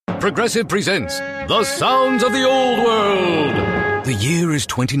Progressive presents The Sounds of the Old World. The year is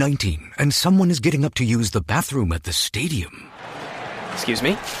 2019, and someone is getting up to use the bathroom at the stadium. Excuse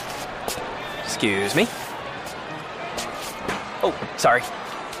me? Excuse me? Oh, sorry.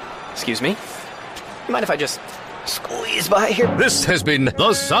 Excuse me? You mind if I just squeeze by here? This has been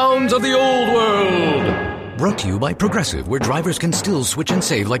The Sounds of the Old World. Brought to you by Progressive, where drivers can still switch and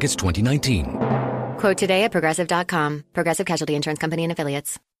save like it's 2019. Quote today at Progressive.com. Progressive Casualty Insurance Company and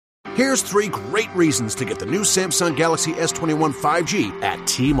Affiliates. Here's 3 great reasons to get the new Samsung Galaxy S21 5G at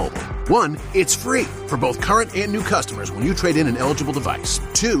T-Mobile. 1, it's free for both current and new customers when you trade in an eligible device.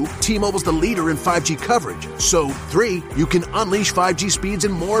 2, T-Mobile's the leader in 5G coverage. So, 3, you can unleash 5G speeds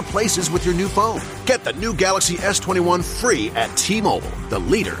in more places with your new phone. Get the new Galaxy S21 free at T-Mobile, the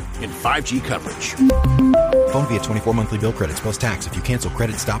leader in 5G coverage. Phone via 24 monthly bill credits plus tax. If you cancel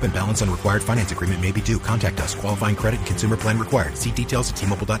credit, stop and balance on required finance agreement may be due. Contact us. Qualifying credit and consumer plan required. See details at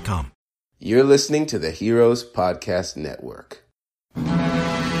T-Mobile.com. You're listening to the Heroes Podcast Network.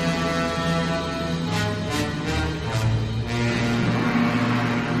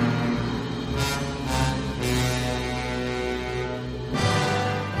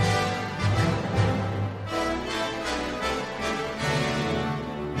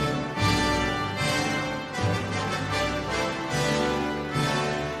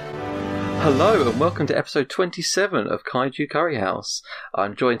 Hello and welcome to episode 27 of Kaiju Curry House.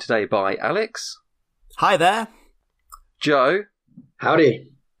 I'm joined today by Alex. Hi there. Joe. Howdy.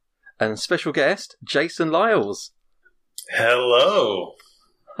 And special guest, Jason Lyles. Hello.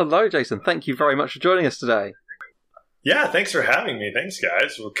 Hello, Jason. Thank you very much for joining us today. Yeah, thanks for having me. Thanks,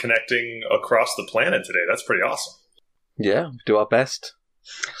 guys. We're connecting across the planet today. That's pretty awesome. Yeah, we do our best.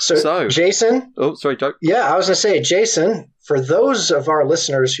 So, Jason? Oh, sorry, Joe. Yeah, I was going to say, Jason, for those of our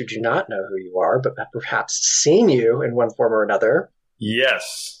listeners who do not know who you are, but have perhaps seen you in one form or another.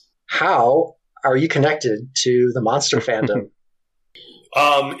 Yes. How are you connected to the monster fandom?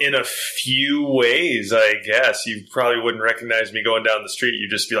 In a few ways, I guess. You probably wouldn't recognize me going down the street.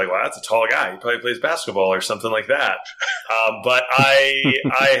 You'd just be like, wow, that's a tall guy. He probably plays basketball or something like that. But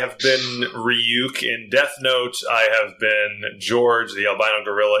I have been Ryuk in Death Note. I have been George, the albino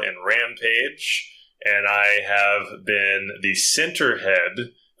gorilla, in Rampage. And I have been the center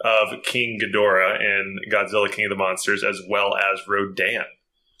head of King Ghidorah in Godzilla King of the Monsters, as well as Rodan.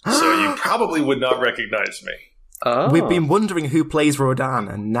 So you probably would not recognize me. Oh. We've been wondering who plays Rodan,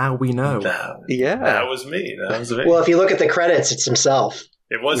 and now we know. That was me. That was me. Well, if you look at the credits, it's himself.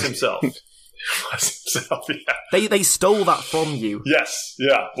 It was himself. Yeah. They stole that from you. Yes.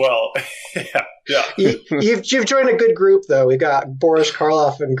 Yeah. Well, yeah. You've joined a good group, though. We've got Boris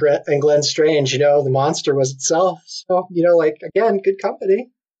Karloff and Glenn Strange. You know, the monster was itself. So, again, good company.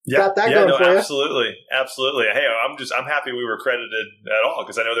 Yeah, got that going for absolutely, you. Absolutely. Hey, I'm happy we were credited at all,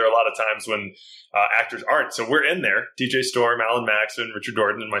 because I know there are a lot of times when actors aren't. So we're in there. DJ Storm, Alan Maxon, Richard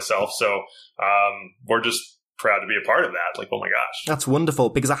Dorton, and myself. So we're just proud to be a part of that. Like, oh my gosh. That's wonderful,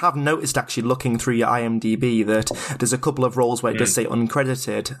 because I have noticed, actually, looking through your IMDb, that there's a couple of roles where it does say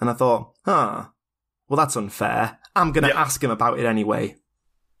uncredited, and I thought, well, that's unfair. I'm going to ask him about it anyway.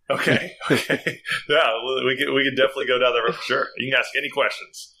 Okay. Yeah, we could definitely go down there for sure. You can ask any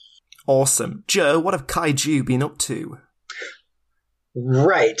questions. Awesome. Joe, what have Kaiju been up to?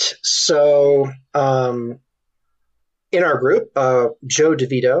 Right. So, in our group, Joe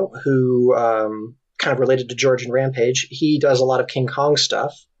DeVito, who kind of related to George in Rampage, he does a lot of King Kong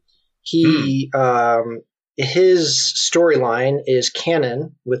stuff. His storyline is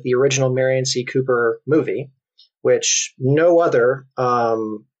canon with the original Marion C. Cooper movie, which no other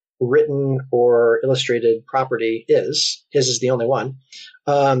written or illustrated property is. His is the only one.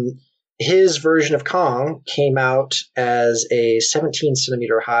 His version of Kong came out as a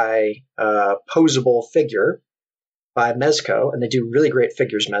 17-centimeter high posable figure by Mezco, and they do really great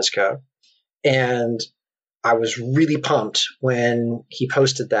figures, Mezco. And I was really pumped when he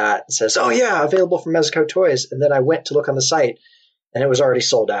posted that and says, oh yeah, available from Mezco Toys. And then I went to look on the site and it was already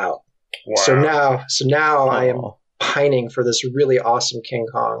sold out. Wow. So now I am pining for this really awesome King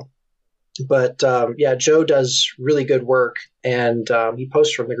Kong. But Joe does really good work, and he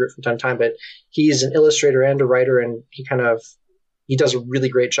posts from the group from time to time, but he's an illustrator and a writer, and he does a really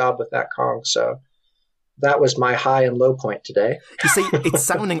great job with that Kong. So that was my high and low point today. You see, it's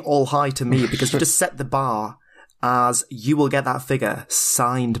sounding all high to me, because you just set the bar as you will get that figure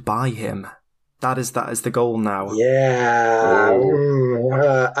signed by him. That is the goal now. Yeah.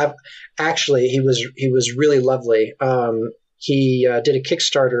 He was really lovely. He did a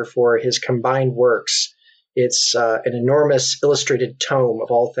Kickstarter for his combined works. It's an enormous illustrated tome of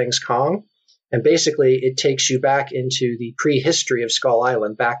all things Kong, And basically, it takes you back into the prehistory of Skull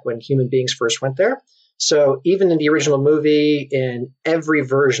Island, back when human beings first went there. So even in the original movie, in every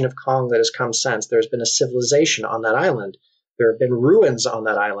version of Kong that has come since, there's been a civilization on that island. There have been ruins on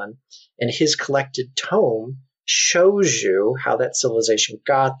that island. And his collected tome shows you how that civilization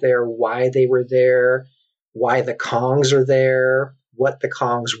got there, why they were there, why the Kongs are there, what the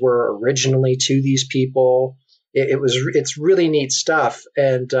Kongs were originally to these people. It's really neat stuff.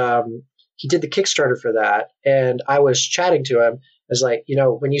 And he did the Kickstarter for that. And I was chatting to him. I was like,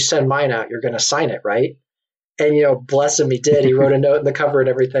 when you send mine out, you're going to sign it, right? And, bless him, he did. He wrote a note in the cover and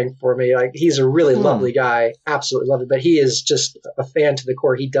everything for me. Like, he's a really lovely guy, absolutely lovely. But he is just a fan to the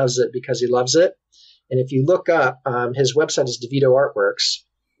core. He does it because he loves it. And if you look up, his website is DeVito Artworks,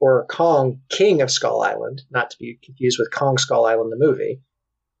 or Kong, King of Skull Island, not to be confused with Kong Skull Island, the movie,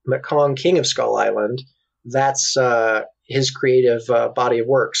 but Kong, King of Skull Island, that's his creative body of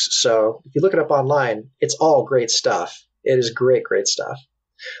works. So if you look it up online, it's all great stuff. It is great, great stuff.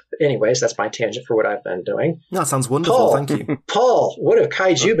 But anyways, that's my tangent for what I've been doing. That sounds wonderful. Paul, thank you. Paul, what have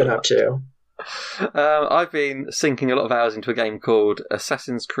Kaiju been up to? I've been sinking a lot of hours into a game called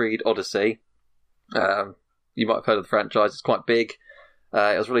Assassin's Creed Odyssey. You might have heard of the franchise. It's quite big.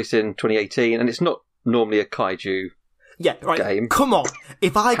 It was released in 2018, and it's not normally a Kaiju game. Come on.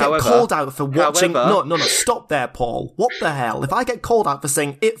 If I get called out for watching... No, stop there, Paul. What the hell? If I get called out for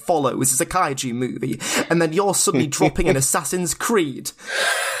saying It Follows is a Kaiju movie, and then you're suddenly dropping an Assassin's Creed,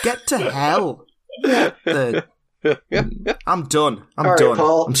 get to hell. I'm done. All right,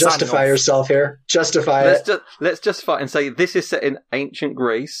 Paul, justify yourself here. Justify it. Let's justify it and say this is set in ancient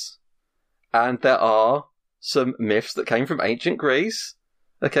Greece, and there are some myths that came from ancient Greece.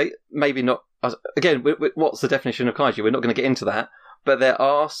 Okay, maybe not... Again, what's the definition of kaiju? We're not going to get into that, but there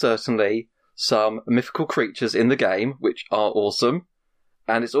are certainly some mythical creatures in the game which are awesome,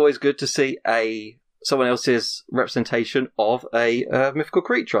 and it's always good to see someone else's representation of a mythical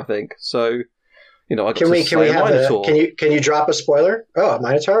creature, I think. So, I got can we have Minotaur. Can you drop a spoiler? Oh,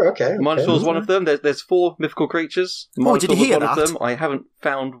 Minotaur. Okay. Minotaur's one of them. There's 4 mythical creatures. Did you hear one that? Of them. I haven't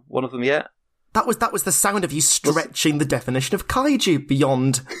found one of them yet. That was the sound of you stretching the definition of kaiju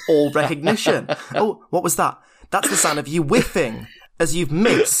beyond all recognition. Oh, what was that? That's the sound of you whiffing as you've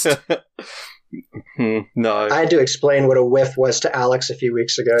missed. No. I had to explain what a whiff was to Alex a few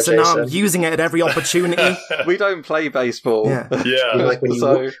weeks ago, so Jason. Now I'm using it at every opportunity. We don't play baseball. Yeah. Like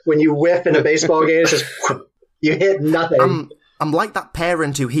when you whiff in a baseball game, it's just you hit nothing. I'm like that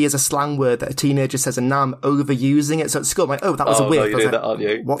parent who hears a slang word that a teenager says and now I'm overusing it. So at school, I'm like, oh, that was a whiff. No, you do that, aren't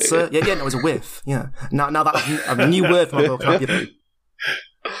you? What's it? Yeah, it was a whiff. Yeah. Now that's a new word for my vocabulary.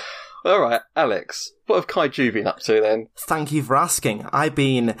 All right, Alex, what have Kaiju been up to then? Thank you for asking. I've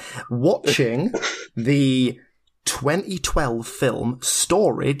been watching the 2012 film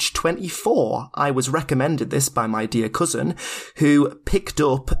Storage 24. I was recommended this by my dear cousin, who picked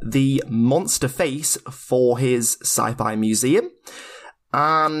up the monster face for his sci-fi museum,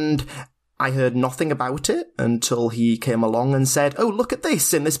 and I heard nothing about it until he came along and said, oh, look at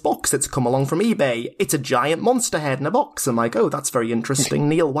this in this box that's come along from eBay. It's a giant monster head in a box. I'm like, oh, that's very interesting.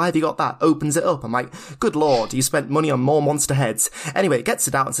 Neil, why have you got that? Opens it up. I'm like, good Lord, you spent money on more monster heads. Anyway, it gets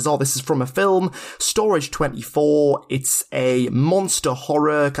it out and says, oh, this is from a film, Storage 24. It's a monster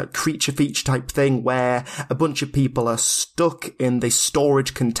horror kind of creature feature type thing where a bunch of people are stuck in this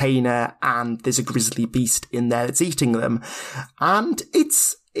storage container and there's a grisly beast in there that's eating them. And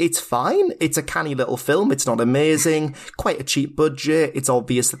it's fine. It's a canny little film. It's not amazing. Quite a cheap budget. It's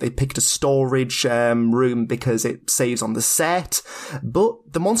obvious that they picked a storage room because it saves on the set.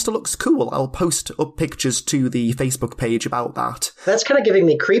 But the monster looks cool. I'll post up pictures to the Facebook page about that. That's kind of giving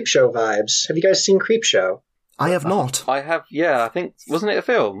me Creepshow vibes. Have you guys seen Creepshow? I have not. I have, yeah. I think, wasn't it a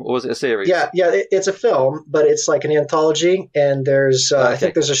film or was it a series? Yeah, it's a film, but it's like an anthology. And there's, I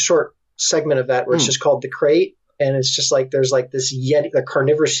think there's a short segment of that where it's just called The Crate. And it's just like there's like this Yeti, a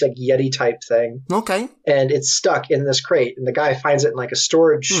carnivorous like Yeti type thing. Okay. And it's stuck in this crate, and the guy finds it in like a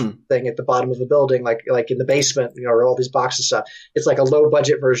storage thing at the bottom of the building, like in the basement, where all these boxes stuff. It's like a low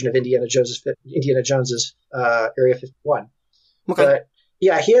budget version of Indiana Jones's Area 51. Okay. But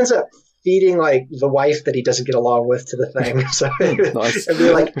yeah, he ends up feeding like the wife that he doesn't get along with to the thing. So nice. I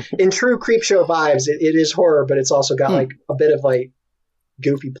mean, like in true Creepshow vibes, it is horror, but it's also got like a bit of like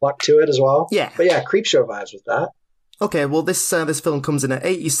goofy pluck to it as well. Yeah. But yeah, Creepshow vibes with that. Okay, well, this film comes in at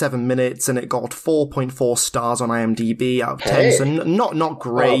 87 minutes, and it got 4.4 stars on IMDb out of 10, so not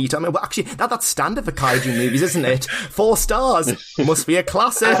great. I mean, well, actually, that's standard for kaiju movies, isn't it? 4 stars. Must be a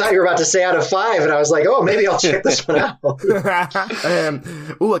classic. I thought you were about to say out of 5, and I was like, oh, maybe I'll check this one out.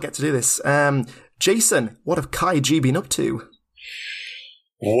 I get to do this. Jason, what have kaiju been up to?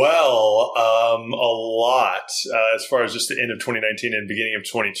 Well, a lot. As far as just the end of 2019 and beginning of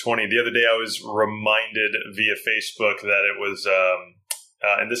 2020. The other day I was reminded via Facebook that it was,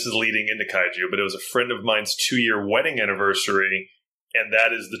 and this is leading into Kaiju, but it was a friend of mine's 2-year wedding anniversary, and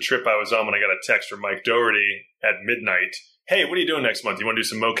that is the trip I was on when I got a text from Mike Doherty at midnight. Hey, what are you doing next month? You want to do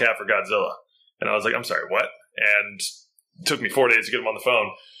some mocap for Godzilla? And I was like, I'm sorry, what? And it took me 4 days to get him on the phone.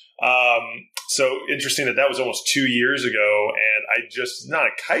 So interesting that was almost 2 years ago, and I just, not a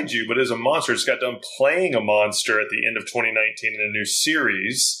kaiju, but as a monster, just got done playing a monster at the end of 2019 in a new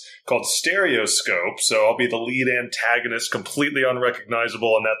series called Stereoscope. So I'll be the lead antagonist, completely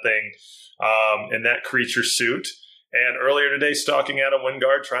unrecognizable in that thing, in that creature suit. And earlier today, stalking Adam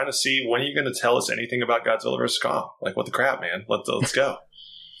Wingard, trying to see, when are you going to tell us anything about Godzilla vs. Kong? Like, what the crap, man? Let's go.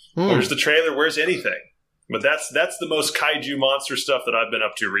 Where's the trailer? Where's anything? But that's the most kaiju monster stuff that I've been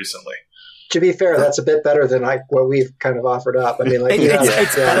up to recently. To be fair, that's a bit better than what we've kind of offered up. I mean, like,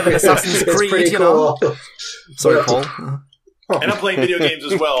 it's better than Assassin's Creed, pretty cool. Sorry, Paul. And I'm playing video games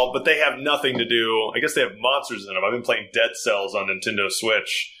as well, but they have nothing to do. I guess they have monsters in them. I've been playing Dead Cells on Nintendo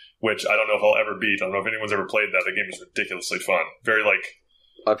Switch, which I don't know if I'll ever beat. I don't know if anyone's ever played that. The game is ridiculously fun. Very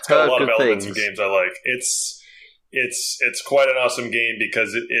it's got a lot of elements of games I like. It's quite an awesome game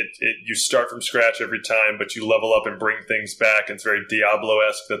because it you start from scratch every time, but you level up and bring things back. It's very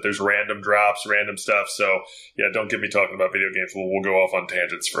Diablo-esque that there's random drops, random stuff. So yeah, don't get me talking about video games. We'll go off on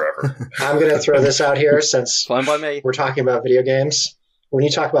tangents forever. I'm going to throw this out here since fine by me. We're talking about video games. When you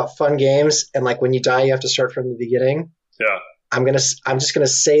talk about fun games and like when you die, you have to start from the beginning. Yeah. I'm just gonna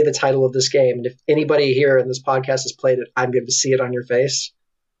say the title of this game, and if anybody here in this podcast has played it, I'm going to see it on your face.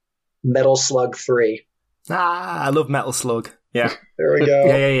 Metal Slug 3. I love Metal Slug. Yeah. There we go.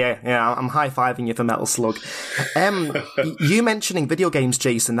 Yeah. I'm high-fiving you for Metal Slug. You mentioning video games,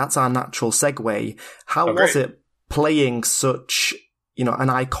 Jason, that's our natural segue. How was it playing such, an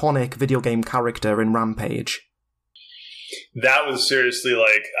iconic video game character in Rampage? That was seriously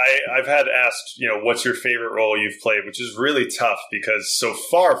I've had asked, what's your favorite role you've played, which is really tough because so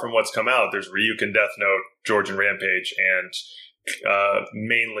far from what's come out, there's Ryuk in Death Note, George in Rampage, and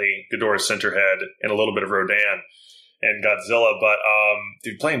mainly Ghidorah Centerhead and a little bit of Rodan and Godzilla. But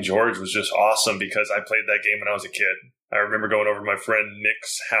playing George was just awesome because I played that game when I was a kid. I remember going over to my friend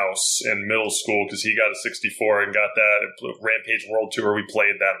Nick's house in middle school because he got a 64 and got that Rampage World Tour. We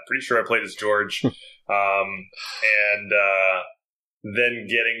played that. I'm pretty sure I played as George. And then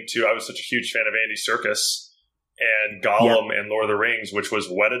getting to, I was such a huge fan of Andy Serkis and Gollum and Lord of the Rings, which was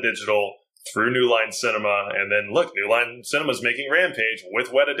Weta Digital through New Line Cinema. And then look, New Line Cinema's making Rampage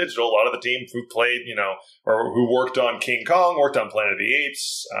with Weta Digital. A lot of the team who played, or who worked on King Kong, worked on Planet of the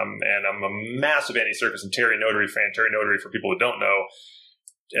Apes. And I'm a massive Andy Serkis and Terry Notary fan. Terry Notary, for people who don't know,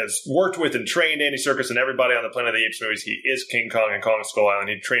 has worked with and trained Andy Serkis and everybody on the Planet of the Apes movies. He is King Kong and Kong Skull Island.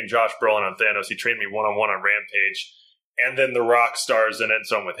 He trained Josh Brolin on Thanos. He trained me one-on-one on Rampage. And then The Rock stars in it,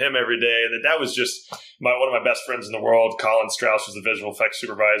 so I'm with him every day. And that was just one of my best friends in the world. Colin Strauss was the visual effects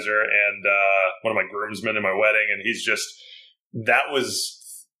supervisor and one of my groomsmen in my wedding. And that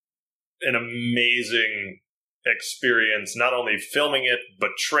was an amazing experience, not only filming it,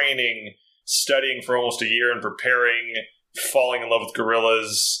 but training, studying for almost a year and preparing, falling in love with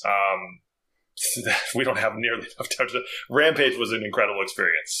gorillas. We don't have nearly enough time to. Rampage was an incredible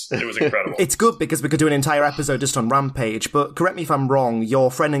experience. It was incredible. It's good because we could do an entire episode just on Rampage, but correct me if I'm wrong, your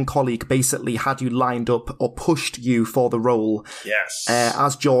friend and colleague basically had you lined up or pushed you for the role. Yes.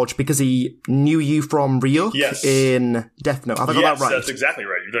 As George, because he knew you from Ryuk in Death Note. Have I got that right? That's exactly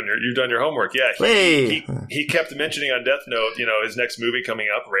right. You've done your homework. Yeah. He kept mentioning on Death Note, his next movie coming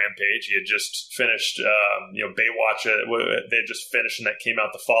up, Rampage. He had just finished, Baywatch. They had just finished, and that came out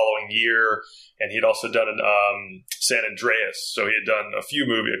the following year. And he'd also done San Andreas, so he had done a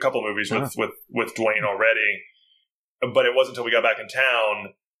couple movies with Dwayne already. But it wasn't until we got back in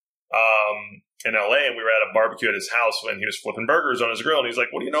town in LA, and we were at a barbecue at his house when he was flipping burgers on his grill, and he's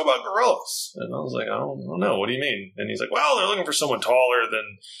like, "What do you know about gorillas?" And I was like, "I don't know. What do you mean?" And he's like, "Well, they're looking for someone taller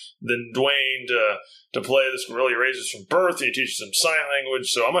than Dwayne to play this gorilla. He raises from birth, and he teaches them sign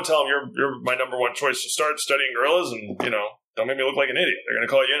language. So I'm gonna tell him you're my number one choice to start studying gorillas, and don't make me look like an idiot. They're going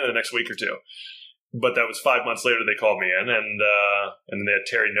to call you in the next week or two." But that was 5 months later they called me in, and then they had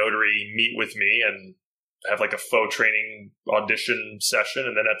Terry Notary meet with me and have like a faux training audition session.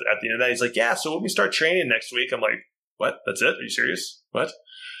 And then at the end of that, he's like, "Yeah, so when we start training next week," I'm like, "What? That's it? Are you serious? What?"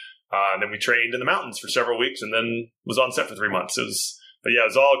 And then we trained in the mountains for several weeks and then was on set for 3 months. It was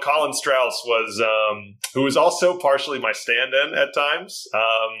all Colin Strauss who was also partially my stand-in at times,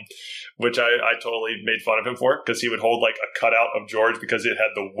 which I totally made fun of him for because he would hold like a cutout of George because it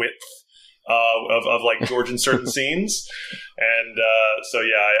had the width of like George in certain scenes. And so,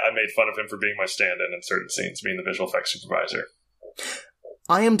 yeah, I made fun of him for being my stand-in certain scenes, being the visual effects supervisor.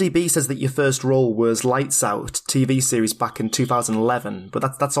 IMDb says that your first role was Lights Out TV series back in 2011,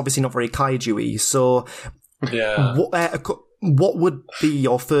 but that's obviously not very kaiju-y. So, yeah, what would be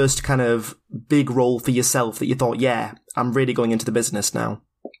your first kind of big role for yourself that you thought, yeah, I'm really going into the business now?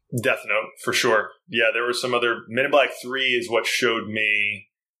 Death Note, for sure. Yeah, there were some other. Men in Black 3 is what showed me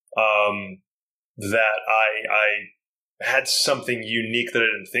that I had something unique that I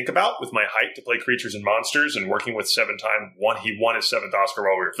didn't think about with my height to play creatures and monsters, and working with he won his 7th Oscar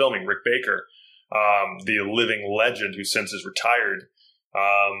while we were filming, Rick Baker, the living legend who since is retired.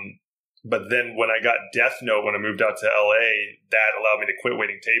 But then when I got Death Note, when I moved out to LA, that allowed me to quit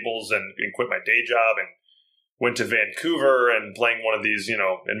waiting tables and quit my day job, and went to Vancouver and playing one of these, in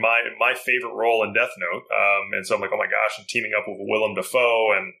my favorite role in Death Note. And so I'm like, oh my gosh, I'm teaming up with Willem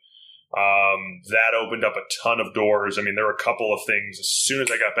Dafoe, and that opened up a ton of doors. I mean, there were a couple of things as soon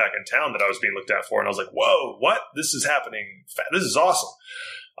as I got back in town that I was being looked at for, and I was like, whoa, what? This is happening. This is awesome.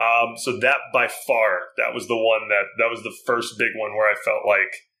 So that by far, that was the one that was the first big one where I felt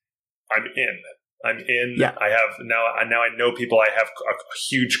like I'm in. Yeah. I have now I know people. I have a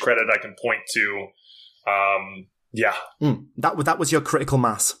huge credit I can point to. Yeah. That was your critical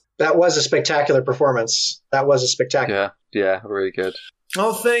mass. That was a spectacular performance. That was a spectacular. Yeah, really good.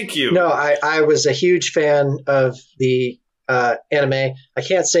 Oh, thank you. No, I was a huge fan of the anime. I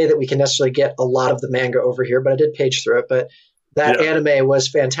can't say that we can necessarily get a lot of the manga over here, but I did page through it. But that anime was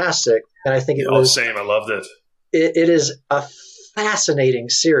fantastic, and I think it was same. I loved it. It is a fascinating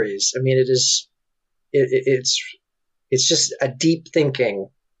series. I mean, it's just a deep thinking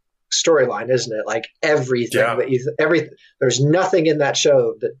storyline, isn't it? Like everything there's nothing in that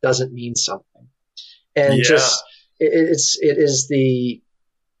show that doesn't mean something, and it is the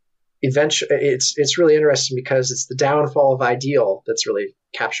eventual. It's really interesting because it's the downfall of ideal that's really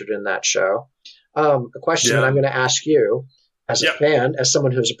captured in that show. A question that I'm going to ask you as a fan, as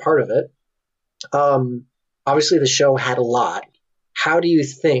someone who's a part of it. Obviously, the show had a lot. How do you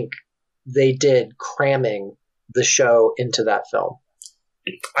think they did cramming the show into that film?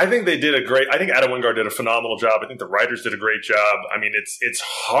 I think they did I think Adam Wingard did a phenomenal job. I think the writers did a great job. I mean, it's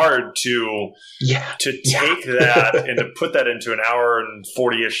hard to take that and to put that into an hour and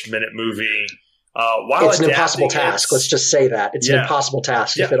 40-ish minute movie. While it's an impossible task. Let's just say that. It's an impossible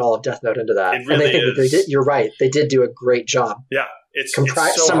task to fit all of Death Note into that. It really and I think you're right. They did do a great job. Yeah. It's so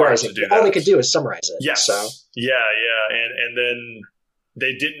summarizing. hard to do that. All they could do is summarize it. Yes. So. Yeah. And then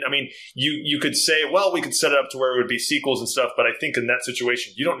they didn't. I mean, you could say, well, we could set it up to where it would be sequels and stuff, but I think in that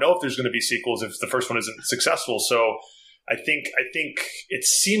situation, you don't know if there's going to be sequels if the first one isn't successful. So I think it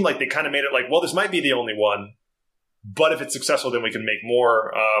seemed like they kind of made it like, well, this might be the only one, but if it's successful, then we can make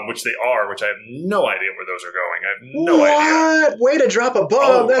more, which they are, which I have no idea where those are going. I have no idea. Way to drop a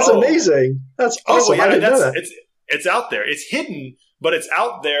bomb. That's amazing. That's awesome. I didn't know that. It's out there. It's hidden, but it's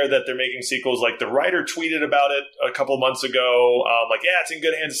out there that they're making sequels. Like the writer tweeted about it a couple of months ago. It's in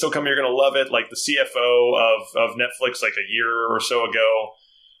good hands. It's still coming. You're going to love it. Like the CFO of Netflix, like a year or so ago.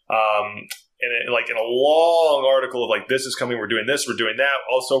 In a long article of like, this is coming. We're doing this. We're doing that.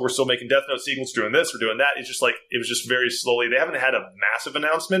 Also, we're still making Death Note sequels. Doing this. We're doing that. It's just like, it was just very slowly. They haven't had a massive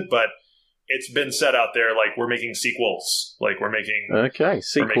announcement, but it's been said out there, like, we're making sequels. Like, we're making... Okay,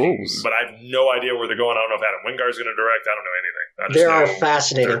 sequels. But I have no idea where they're going. I don't know if Adam Wingard's going to direct. I don't know anything. There are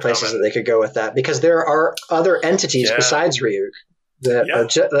fascinating places that they could go with that, because there are other entities besides Ryuk that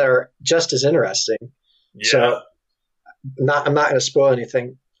are just as interesting. Yeah. So I'm not going to spoil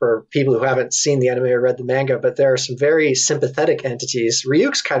anything for people who haven't seen the anime or read the manga, but there are some very sympathetic entities.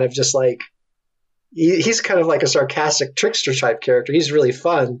 Ryuk's kind of just like... He's kind of like a sarcastic trickster type character. He's really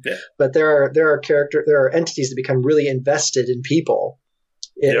fun, but there are entities that become really invested in people,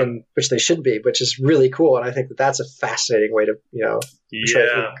 which they should be, which is really cool. And I think that's a fascinating way to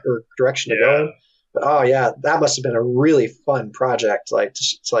or direction to go in. But that must have been a really fun project. Like to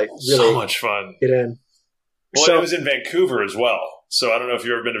really so much fun. Get in. Well, it was in Vancouver as well. So I don't know if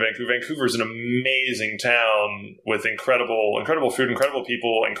you've ever been to Vancouver. Vancouver is an amazing town with incredible food, incredible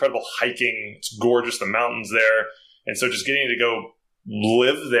people, incredible hiking. It's gorgeous, the mountains there. And so just getting to go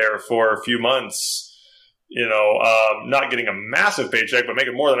live there for a few months, not getting a massive paycheck, but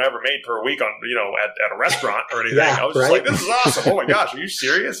making more than I ever made per week on, at a restaurant or anything. I was just like, this is awesome. Oh my gosh, are you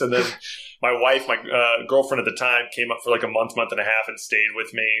serious? And then my wife, my girlfriend at the time, came up for like a month and a half and stayed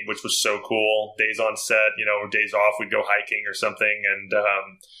with me, which was so cool. Days on set, days off, we'd go hiking or something,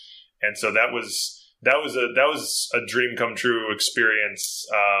 and so that was a dream come true experience.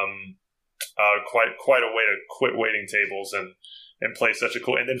 Quite a way to quit waiting tables and and play such a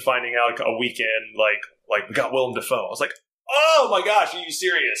cool. And then finding out a weekend, like we got Willem Dafoe. I was like, oh my gosh, are you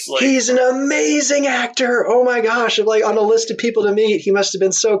serious? Like, he's an amazing actor. Oh my gosh. I'm like on a list of people to meet. He must have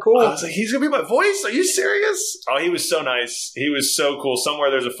been so cool. I was like, he's going to be my voice? Are you serious? Oh, he was so nice. He was so cool.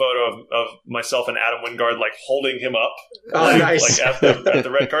 Somewhere there's a photo of myself and Adam Wingard like holding him up. Oh, like, nice. Like at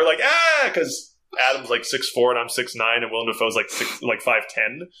the red card, like, because Adam's like 6'4" and I'm 6'9", and Willem Dafoe's like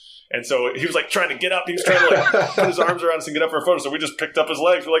 5'10". And so he was like trying to get up. He was trying to like put his arms around us and get up for a photo. So we just picked up his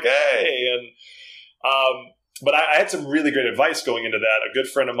legs. We're like, hey. And but I had some really great advice going into that. A good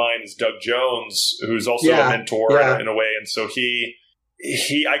friend of mine is Doug Jones, who's also a mentor in a way. And so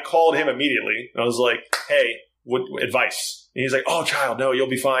I called him immediately. I was like, hey, what advice? And he's like, oh, child, no, you'll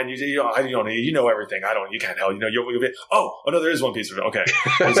be fine. You know everything. You can't help. You'll be. Oh, no, there is one piece of it. Okay.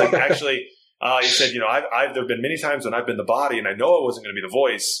 He's like, actually, he said, there have been many times when I've been the body and I know I wasn't going to be the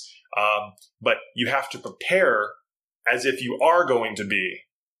voice. But you have to prepare as if you are going to be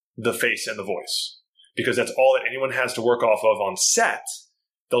the face and the voice, because that's all that anyone has to work off of on set.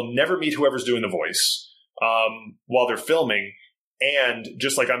 They'll never meet whoever's doing the voice while they're filming. And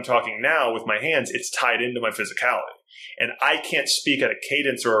just like I'm talking now with my hands, it's tied into my physicality. And I can't speak at a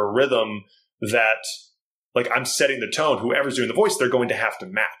cadence or a rhythm that, like, I'm setting the tone. Whoever's doing the voice, they're going to have to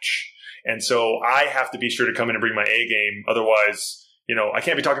match. And so I have to be sure to come in and bring my A game. Otherwise, I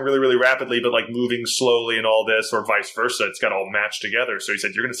can't be talking really, really rapidly, but like moving slowly and all this, or vice versa. It's got to all match together. So he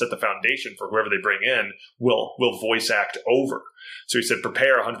said, you're going to set the foundation for whoever they bring in will voice act over. So he said,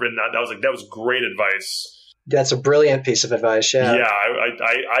 prepare 100. And that was great advice. That's a brilliant piece of advice. Yeah. Yeah.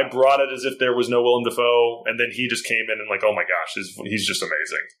 I brought it as if there was no Willem Dafoe. And then he just came in and like, oh my gosh, he's just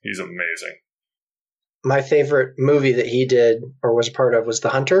amazing. He's amazing. My favorite movie that he did or was part of was The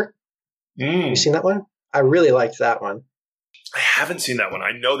Hunter. Have you seen that one? I really liked that one. I haven't seen that one.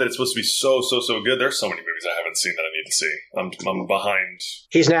 I know that it's supposed to be so good. There's so many movies I haven't seen that I need to see. I'm behind.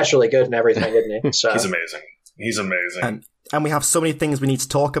 He's naturally good in everything, isn't he? So. He's amazing. And we have so many things we need to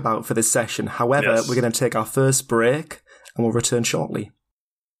talk about for this session. However, We're going to take our first break and we'll return shortly.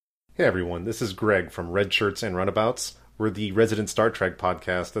 Hey everyone, this is Greg from Red Shirts and Runabouts. We're the resident Star Trek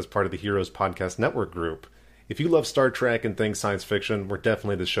podcast as part of the Heroes Podcast Network group. If you love Star Trek and things science fiction, we're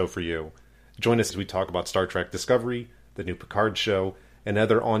definitely the show for you. Join us as we talk about Star Trek Discovery, the new Picard show, and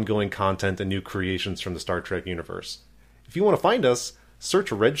other ongoing content and new creations from the Star Trek universe. If you want to find us,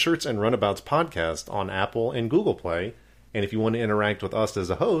 search Red Shirts and Runabouts podcast on Apple and Google Play, and if you want to interact with us as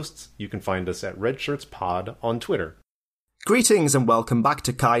a host, you can find us at Red Shirts Pod on Twitter. Greetings and welcome back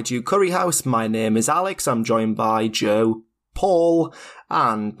to Kaiju Curry House. My name is Alex. I'm joined by Joe, Paul,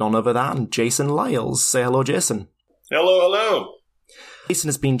 and none other than Jason Lyles. Say hello, Jason. Hello. Jason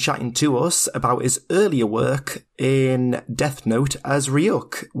has been chatting to us about his earlier work in Death Note as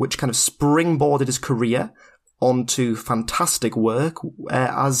Ryuk, which kind of springboarded his career onto fantastic work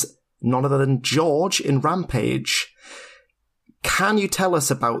as none other than George in Rampage. Can you tell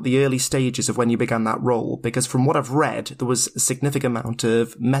us about the early stages of when you began that role? Because from what I've read, there was a significant amount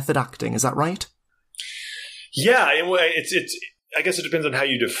of method acting. Is that right? Yeah, it's I guess it depends on how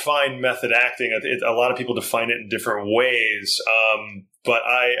you define method acting. A lot of people define it in different ways. But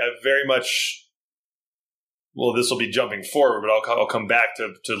I very much, well, this will be jumping forward, but I'll come back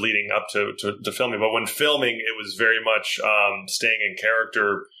to leading up to filming. But when filming, it was very much staying in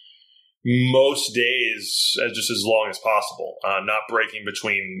character most days, just as long as possible, not breaking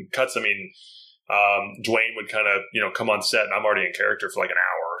between cuts. I mean, Dwayne would kind of, come on set and I'm already in character for like an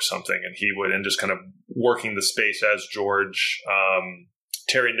hour or something. And he would, and just kind of working the space as George.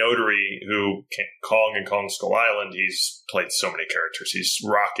 Terry Notary, who Kong and Kong Skull Island, he's played so many characters. He's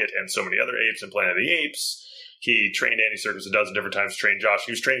Rocket and so many other apes in Planet of the Apes. He trained Andy Serkis a dozen different times,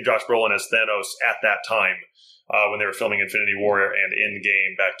 he was training Josh Brolin as Thanos at that time when they were filming Infinity War and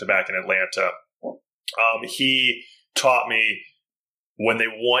Endgame back-to-back in Atlanta. He taught me, when they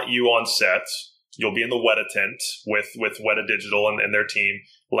want you on set, you'll be in the Weta tent with Weta Digital and their team.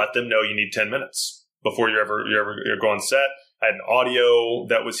 Let them know you need 10 minutes before you ever go on set. I had an audio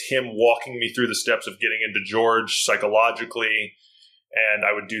that was him walking me through the steps of getting into George psychologically. And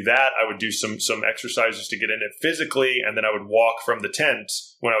I would do that. I would do some exercises to get in it physically. And then I would walk from the tent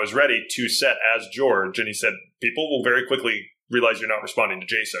when I was ready to set as George. And he said, people will very quickly realize you're not responding to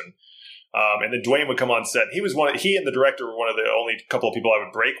Jason. And then Dwayne would come on set. He and the director were one of the only couple of people I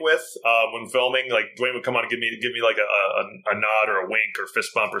would break with when filming. Like Dwayne would come on and give me like a nod or a wink or fist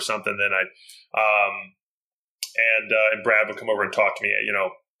bump or something. Then and Brad would come over and talk to me,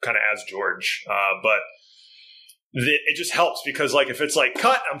 kind of as George. But it just helps because, like, if it's like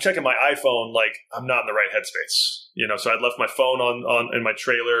cut, I'm checking my iPhone, like, I'm not in the right headspace, you know. So I'd left my phone on in my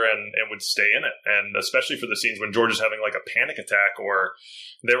trailer and would stay in it. And especially for the scenes when George is having like a panic attack, or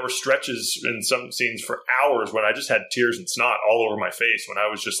there were stretches in some scenes for hours when I just had tears and snot all over my face, when I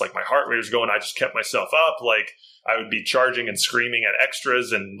was just like, my heart rate was going. I just kept myself up. Like, I would be charging and screaming at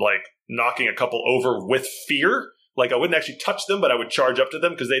extras and like knocking a couple over with fear. Like, I wouldn't actually touch them, but I would charge up to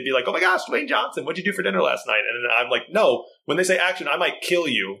them because they'd be like, "Oh my gosh, Dwayne Johnson, what'd you do for dinner last night?" And I'm like, "No, when they say action, I might kill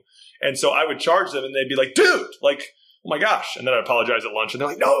you." And so I would charge them and they'd be like, "Dude, like, oh my gosh." And then I'd apologize at lunch and they're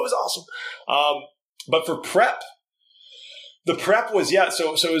like, "No, it was awesome." But for prep, the prep was,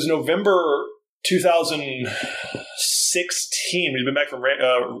 so it was November 2016. We'd been back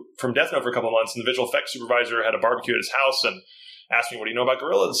from Death Note for a couple of months, and the visual effects supervisor had a barbecue at his house and asked me, "What do you know about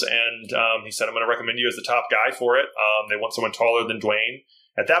gorillas?" And he said, "I'm going to recommend you as the top guy for it. They want someone taller than Dwayne."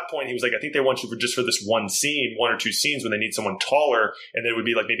 At that point, he was like, "I think they want you for just for this one scene, one or two scenes when they need someone taller, and then it would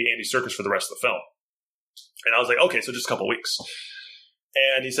be like maybe Andy Serkis for the rest of the film." And I was like, "Okay, so just a couple of weeks."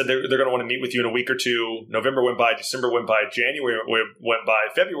 And he said, they're going to want to meet with you in a week or two. November went by, December went by, January went by,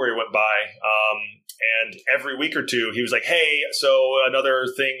 February went by. And every week or two, he was like, "Hey, so another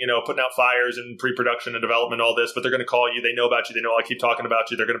thing, you know, putting out fires and pre-production and development, all this, but they're going to call you. They know about you. They know I keep talking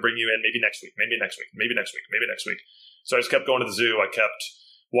about you. They're going to bring you in maybe next week, maybe next week, maybe next week, maybe next week." So I just kept going to the zoo. I kept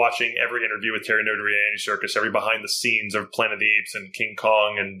watching every interview with Terry Notary and Andy Serkis, every behind the scenes of Planet of the Apes and King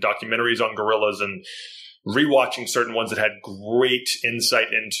Kong and documentaries on gorillas, and rewatching certain ones that had great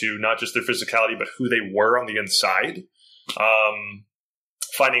insight into not just their physicality, but who they were on the inside.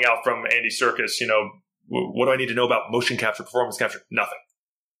 Finding out from Andy Serkis, you know, what do I need to know about motion capture, performance capture? Nothing.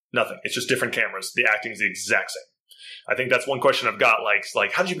 It's just different cameras. The acting is the exact same. I think that's one question I've got. Like,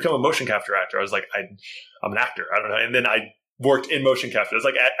 how did you become a motion capture actor? I was like, I'm an actor. I don't know. And then I worked in motion capture. It's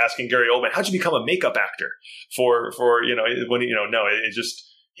like asking Gary Oldman, how'd you become a makeup actor for you know, when, you know, no, it just,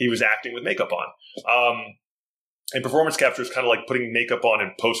 he was acting with makeup on. And performance capture is kind of like putting makeup on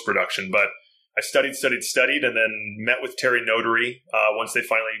in post-production, but I studied, and then met with Terry Notary once they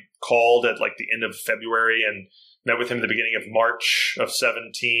finally called at like the end of February, and met with him at the beginning of March of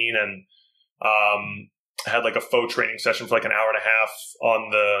 17, and had like a faux training session for like an hour and a half on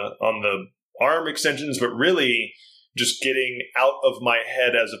the arm extensions, but really just getting out of my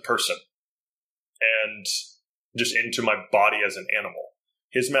head as a person and just into my body as an animal.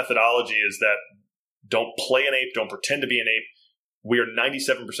 His methodology is that don't play an ape, don't pretend to be an ape. We are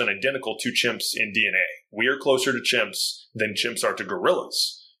 97% identical to chimps in DNA. We are closer to chimps than chimps are to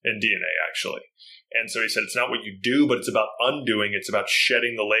gorillas in DNA, actually. And so he said, it's not what you do, but it's about undoing. It's about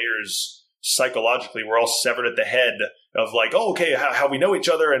shedding the layers psychologically. We're all severed at the head of like, oh, okay, how we know each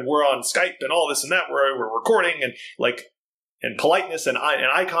other, and we're on Skype and all this and that. We're recording, and like, and politeness and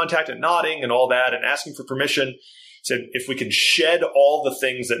eye contact and nodding and all that, and asking for permission. Said, if we can shed all the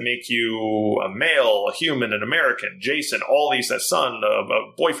things that make you a male, a human, an American, Jason, all these, a son, a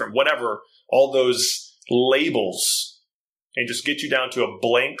boyfriend, whatever, all those labels, and just get you down to a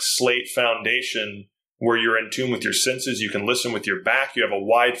blank slate foundation where you're in tune with your senses, you can listen with your back, you have a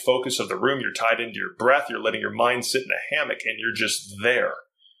wide focus of the room, you're tied into your breath, you're letting your mind sit in a hammock, and you're just there,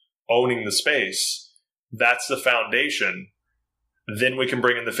 owning the space. That's the foundation. Then we can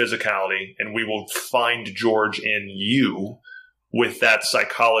bring in the physicality, and we will find George in you with that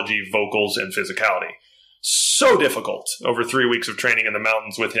psychology, vocals, and physicality. So difficult over 3 weeks of training in the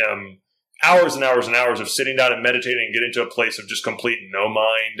mountains with him. Hours and hours and hours of sitting down and meditating and getting to a place of just complete no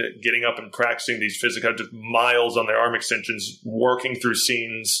mind, getting up and practicing these physical, just miles on their arm extensions, working through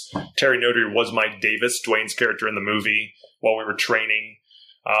scenes. Terry Notary was my Davis, Dwayne's character in the movie, while we were training.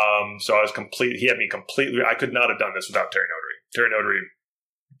 So I was complete. He had me completely. I could not have done this without Terry Notary. Terry Notary,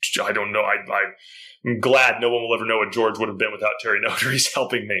 I don't know. I'm glad no one will ever know what George would have been without Terry Notary's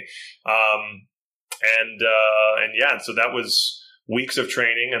helping me. And so that was weeks of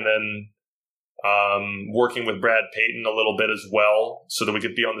training, and then working with Brad Payton a little bit as well, so that we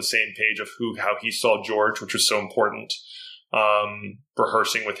could be on the same page of how he saw George, which was so important.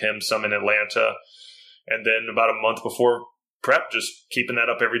 Rehearsing with him some in Atlanta, and then about a month before prep, just keeping that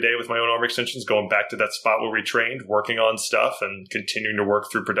up every day with my own arm extensions, going back to that spot where we trained, working on stuff, and continuing to work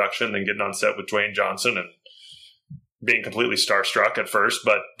through production, then getting on set with Dwayne Johnson, and being completely starstruck at first,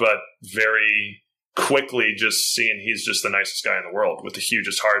 but very quickly just seeing he's just the nicest guy in the world with the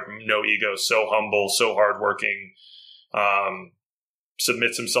hugest heart, no ego, so humble, so hardworking,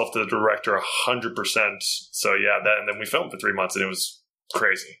 submits himself to the director 100%. So yeah, and then we filmed for 3 months, and it was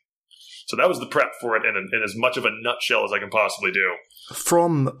crazy. So that was the prep for it in as much of a nutshell as I can possibly do.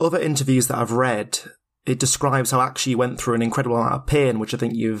 From other interviews that I've read, it describes how actually you went through an incredible amount of pain, which I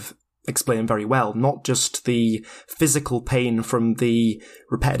think you've explained very well, not just the physical pain from the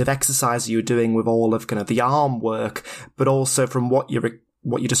repetitive exercise you're doing with all of kind of the arm work, but also from what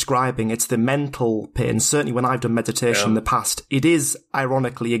you're describing, it's the mental pain. Certainly when I've done meditation in the past, it is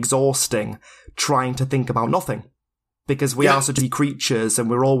ironically exhausting trying to think about nothing. Because we are such creatures and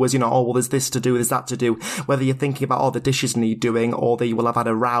we're always, oh, well, there's this to do, there's that to do. Whether you're thinking about, the dishes need doing, or that you will have had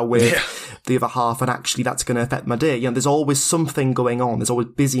a row with the other half and actually that's going to affect my day. There's always something going on. There's always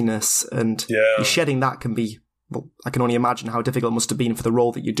busyness, and shedding that can be, well, I can only imagine how difficult it must have been for the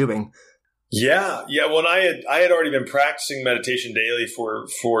role that you're doing. Yeah. Well, I had already been practicing meditation daily for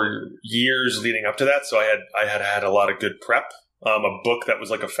years leading up to that. So I had a lot of good prep. A book that was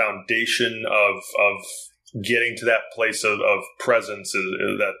like a foundation of getting to that place of presence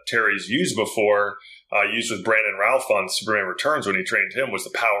that Terry's used before, used with Brandon Ralph on Superman Returns when he trained him, was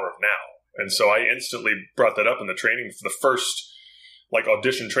The Power of Now. And so I instantly brought that up in the training for the first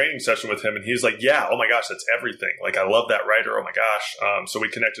audition training session with him. And he's like, yeah, oh my gosh, that's everything. I love that writer. Oh my gosh. So we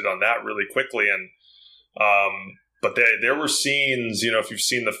connected on that really quickly. And, but there were scenes, if you've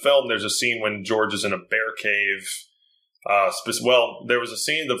seen the film, there's a scene when George is in a bear cave. There was a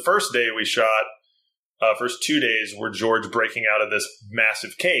scene the first day we shot, first 2 days, where George breaking out of this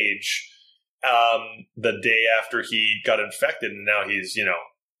massive cage the day after he got infected, and now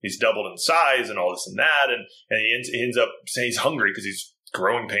he's doubled in size and all this and that, and he ends up saying he's hungry because he's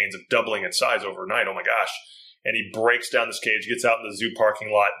growing pains of doubling in size overnight. Oh my gosh. And he breaks down this cage, gets out in the zoo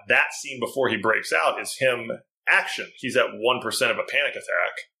parking lot. That scene before he breaks out is him action. He's at 1% of a panic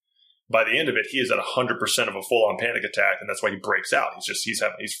attack. By the end of it, he is at 100% of a full-on panic attack, and that's why he breaks out.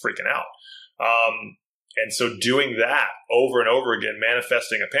 He's freaking out. And so doing that over and over again,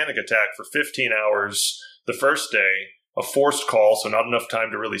 manifesting a panic attack for 15 hours the first day, a forced call, so not enough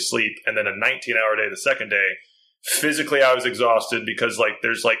time to really sleep, and then a 19-hour day the second day. Physically, I was exhausted because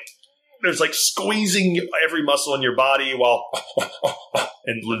there's squeezing every muscle in your body while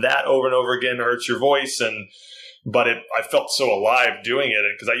and that over and over again hurts your voice. But I felt so alive doing it,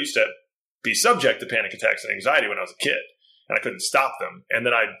 because I used to be subject to panic attacks and anxiety when I was a kid. And I couldn't stop them. And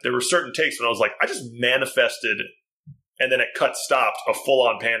then there were certain takes when I was like, I just manifested, and then it stopped a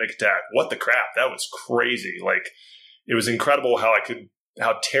full-on panic attack. What the crap? That was crazy. It was incredible how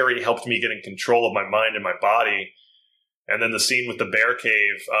Terry helped me get in control of my mind and my body. And then the scene with the bear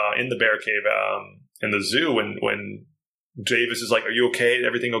cave, in the zoo, when Davis is like, are you okay?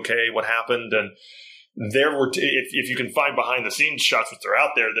 Everything okay? What happened? And there were, if you can find behind the scenes shots which are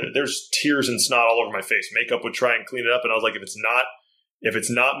out there, there's tears and snot all over my face. Makeup would try and clean it up, and I was like, if it's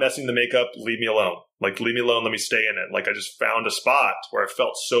not messing the makeup, leave me alone. Leave me alone. Let me stay in it. I just found a spot where I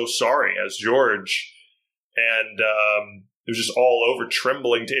felt so sorry as George, and it was just all over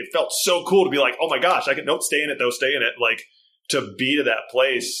trembling. It felt so cool to be like, oh my gosh, don't stay in it, though, stay in it. To be to that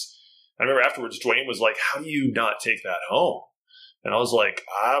place. I remember afterwards, Dwayne was like, how do you not take that home? And I was like,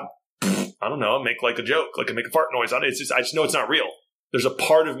 I don't know, make a joke, I make a fart noise. I just know it's not real. There's a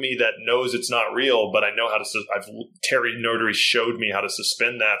part of me that knows it's not real, but I know how to. Terry Notary showed me how to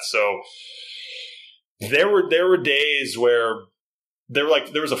suspend that. So there were days where there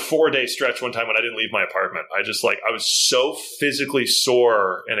was a 4-day stretch one time when I didn't leave my apartment. I was so physically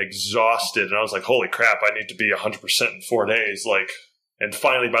sore and exhausted, and I was like, holy crap, I need to be 100% in 4 days. And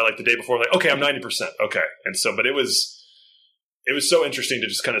finally by the day before, I'm like, okay, I'm 90%. Okay. And so, but it was so interesting to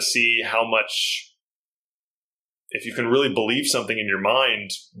just kind of see how much, if you can really believe something in your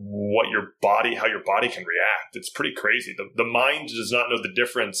mind, how your body can react. It's pretty crazy. The mind does not know the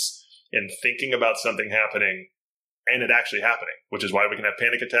difference in thinking about something happening and it actually happening, which is why we can have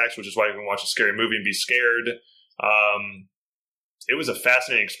panic attacks, which is why we can watch a scary movie and be scared. It was a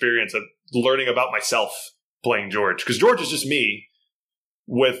fascinating experience of learning about myself playing George, because George is just me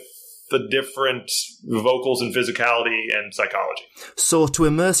with the different vocals and physicality and psychology. So to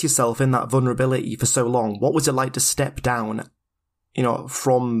immerse yourself in that vulnerability for so long, what was it like to step down,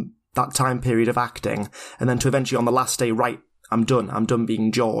 from that time period of acting, and then to eventually on the last day, right, I'm done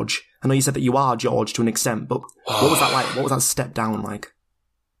being George? I know you said that you are George to an extent, but what was that like? What was that step down like?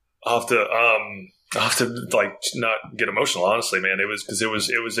 I'll have to not get emotional, honestly, man. It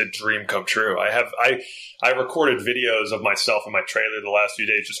was a dream come true. I recorded videos of myself in my trailer the last few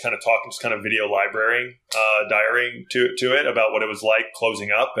days, just kind of talking, just kind of video diarying to it about what it was like closing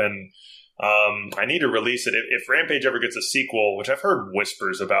up. And I need to release it. If Rampage ever gets a sequel, which I've heard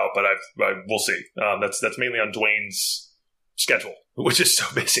whispers about, but we'll see. That's mainly on Dwayne's schedule, which is so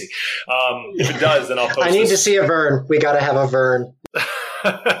busy. If it does, then I'll post I need to see a Vern. We got to have a Vern.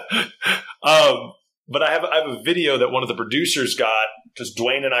 But I have a video that one of the producers got, because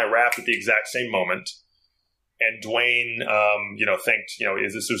Dwayne and I rapped at the exact same moment. And Dwayne, thanked,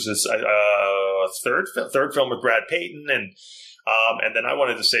 this was his third film with Brad Payton, and then I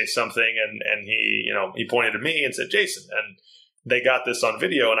wanted to say something, and he pointed to me and said, Jason, and they got this on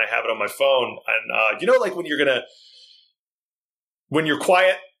video, and I have it on my phone, and like when you're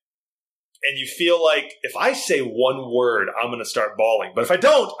quiet and you feel like if I say one word, I'm going to start bawling, but if I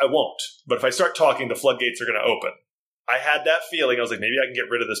don't, I won't. But if I start talking, the floodgates are going to open. I had that feeling. I was like, maybe I can get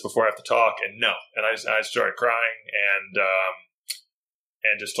rid of this before I have to talk. And no. And I started crying and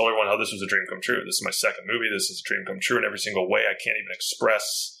just told everyone how this was a dream come true. This is my second movie. This is a dream come true in every single way. I can't even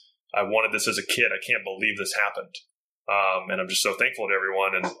express. I wanted this as a kid. I can't believe this happened. And I'm just so thankful to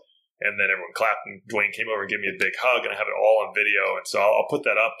everyone. And then everyone clapped, and Dwayne came over and gave me a big hug, and I have it all on video. And so I'll put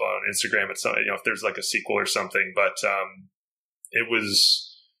that up on Instagram at some, if there's like a sequel or something. But I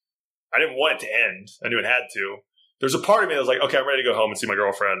didn't want it to end. I knew it had to. There's a part of me that was like, okay, I'm ready to go home and see my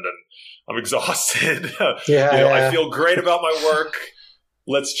girlfriend, and I'm exhausted. I feel great about my work.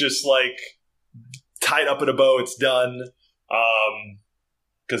 Let's just tie it up in a bow. It's done.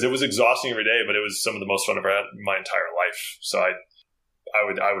 Because it was exhausting every day, but it was some of the most fun I've ever had in my entire life. So I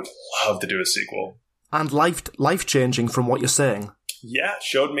would love to do a sequel. And life changing from what you're saying. Yeah, it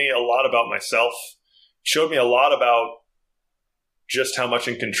showed me a lot about myself. Showed me a lot about just how much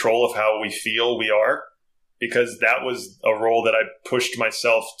in control of how we feel we are. Because that was a role that I pushed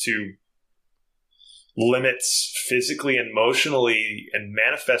myself to limits physically and emotionally and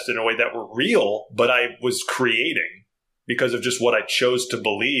manifested in a way that were real, but I was creating because of just what I chose to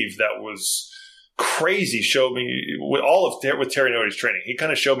believe. That was crazy. Showed me with Terry Noty's training. He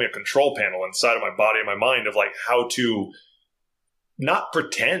kind of showed me a control panel inside of my body and my mind of how to not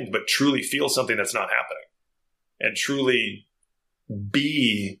pretend, but truly feel something that's not happening and truly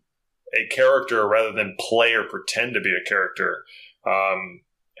be a character rather than play or pretend to be a character.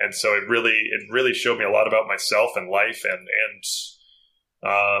 And so it really showed me a lot about myself and life.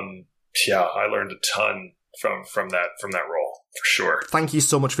 I learned a ton from that role for sure. Thank you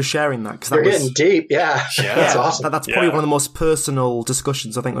so much for sharing that. You're getting deep. Yeah. That's awesome. That's probably one of the most personal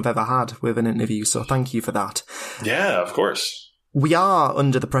discussions I think we've ever had with an interview. So thank you for that. Yeah, of course. We are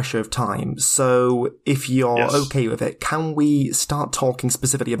under the pressure of time, so if you're okay with it, can we start talking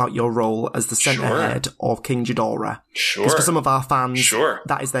specifically about your role as the centre-head of King Ghidorah? Sure. Because for some of our fans,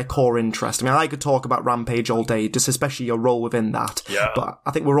 that is their core interest. I mean, I could talk about Rampage all day, just especially your role within that. Yeah. But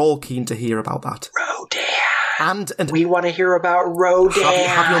I think we're all keen to hear about that. Rodan. And we want to hear about Rodan.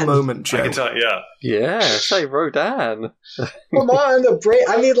 Have your moment, Joe. I can tell, Yeah, say Rodan. Come on,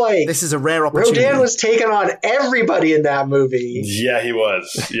 this is a rare opportunity. Rodan was taking on everybody in that movie. Yeah, he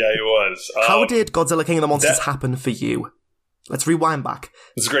was. How did Godzilla King of the Monsters happen for you? Let's rewind back.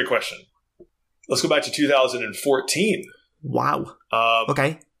 That's a great question. Let's go back to 2014. Wow.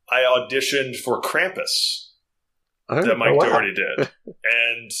 Okay. I auditioned for Krampus that Mike Dougherty did,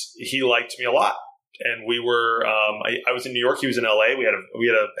 and he liked me a lot. And we were, I was in New York. He was in LA. We had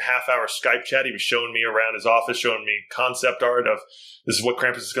a half-hour Skype chat. He was showing me around his office, showing me concept art of this is what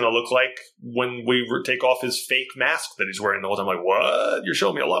Krampus is going to look like when we take off his fake mask that he's wearing the whole time. I'm like, what? You're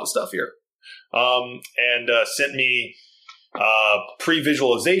showing me a lot of stuff here. And sent me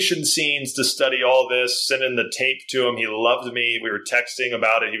pre-visualization scenes to study all this, sent in the tape to him. He loved me. We were texting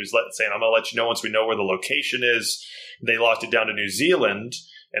about it. He was saying, I'm going to let you know once we know where the location is. They locked it down to New Zealand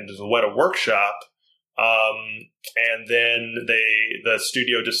and to the Weta Workshop. And then the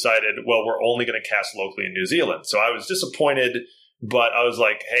studio decided, well, we're only going to cast locally in New Zealand. So I was disappointed, but I was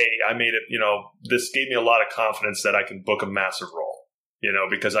like, hey, I made it, this gave me a lot of confidence that I can book a massive role,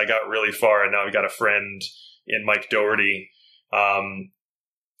 because I got really far and now I got a friend in Mike Dougherty, and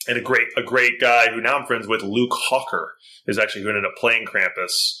a great guy who now I'm friends with, Luke Hawker, is actually who ended up playing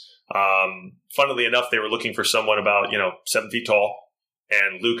Krampus. Funnily enough, they were looking for someone about, 7 feet tall,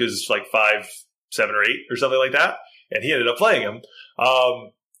 and Luke is 5'7" or 8" or something like that, and he ended up playing him.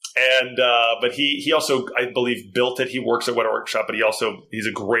 But he also, I believe, built it. He works at Weta Workshop, but he's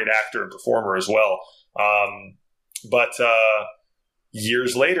a great actor and performer as well. But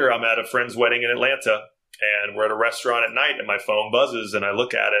years later, I'm at a friend's wedding in Atlanta, and we're at a restaurant at night, and my phone buzzes, and I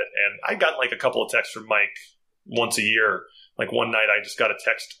look at it, and I'd gotten a couple of texts from Mike once a year. One night, I just got a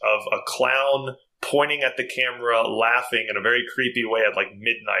text of a clown pointing at the camera, laughing in a very creepy way at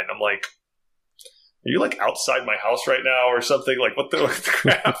midnight. And I'm like, are you outside my house right now or something? What the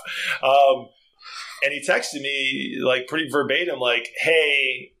crap? And he texted me pretty verbatim,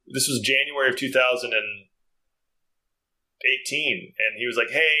 hey, this was January of 2018. And he was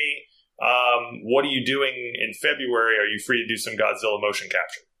like, hey, what are you doing in February? Are you free to do some Godzilla motion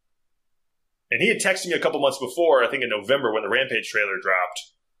capture? And he had texted me a couple months before, I think in November when the Rampage trailer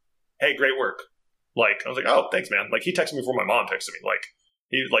dropped. Hey, great work. Like, I was like, oh, thanks, man. Like, he texted me before my mom texted me.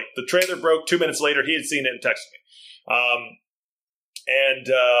 Like, the trailer broke 2 minutes later. He had seen it and texted me. And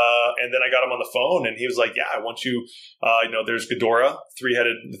then I got him on the phone, and he was like, yeah, I want you, there's Ghidorah,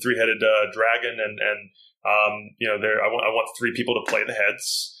 the three-headed dragon, and I want 3 people to play the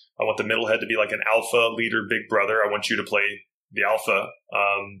heads. I want the middle head to be like an alpha leader, big brother. I want you to play the alpha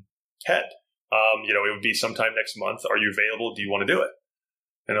head. It would be sometime next month. Are you available? Do you want to do it?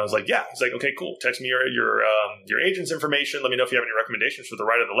 And I was like, yeah. He's like, okay, cool. Text me your agent's information. Let me know if you have any recommendations for the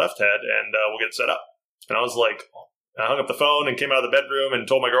right or the left head, and we'll get it set up. And I was like, I hung up the phone and came out of the bedroom and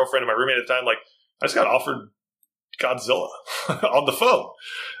told my girlfriend and my roommate at the time, like, I just got offered Godzilla on the phone.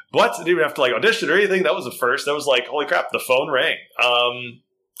 What? Didn't even have to audition or anything. That was the first. That was like, holy crap, the phone rang.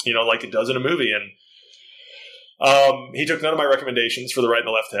 Like it does in a movie. And he took none of my recommendations for the right and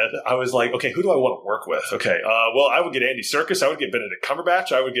the left head. I was like, okay, who do I want to work with? Okay, well, I would get Andy Serkis. I would get Benedict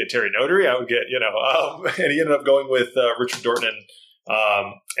Cumberbatch. I would get Terry Notary. I would get, and he ended up going with Richard Dorton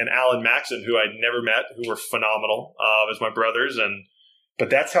and Alan Maxon, who I'd never met, who were phenomenal as my brothers. But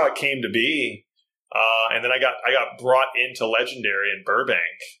that's how it came to be. And then I got brought into Legendary in Burbank.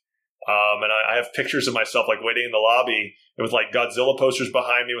 And I have pictures of myself waiting in the lobby with Godzilla posters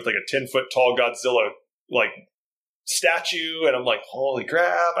behind me with a 10-foot tall Godzilla statue. And I'm like, holy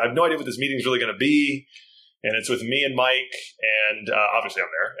crap, I have no idea what this meeting's really going to be. And it's with me and Mike, and obviously I'm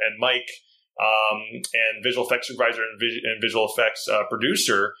there, and Mike, and visual effects supervisor and visual effects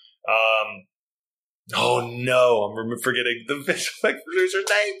producer. Oh no, I'm forgetting the visual effects producer's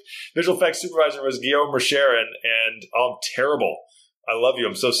name. Visual effects supervisor was Guillaume Rocher, and I'm terrible. I love you.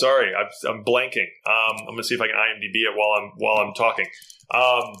 I'm so sorry. I'm blanking. I'm going to see if I can IMDb it while I'm talking.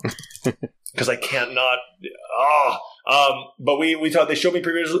 Because I can't not. But they showed me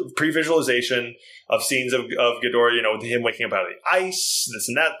pre-visualization of scenes of Ghidorah, with him waking up out of the ice, this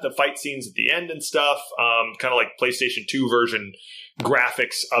and that, the fight scenes at the end and stuff, kind of like PlayStation 2 version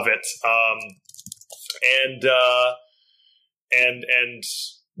graphics of it. And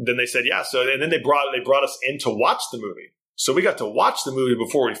then they said, yeah. So, and then they brought us in to watch the movie. So we got to watch the movie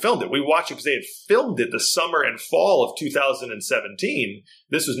before we filmed it. We watched it because they had filmed it the summer and fall of 2017.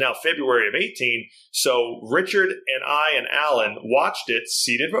 This was now February of 18. So Richard and I and Alan watched it,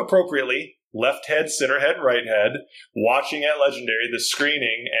 seated appropriately, left head, center head, right head, watching at Legendary, the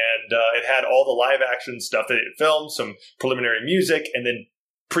screening, and it had all the live action stuff that it filmed, some preliminary music, and then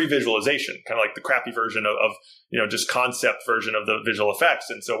pre-visualization, kind of like the crappy version of just concept version of the visual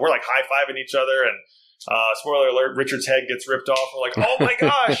effects. And so we're high-fiving each other, and spoiler alert, Richard's head gets ripped off. We're like, oh my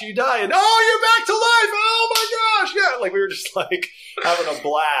gosh, you died. Oh, you're back to life. Oh my gosh. Yeah. We were just having a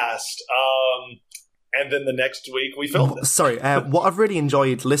blast. And then the next week we filmed it. Sorry. What I've really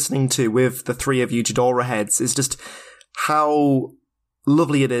enjoyed listening to with the 3 of you Ghidorah heads is just how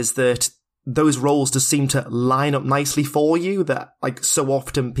lovely it is that those roles just seem to line up nicely for you, that so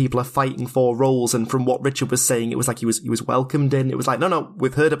often people are fighting for roles, and from what Richard was saying, it was he was welcomed in. It was no,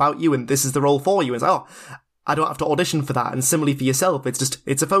 we've heard about you and this is the role for you. It's I don't have to audition for that. And similarly for yourself,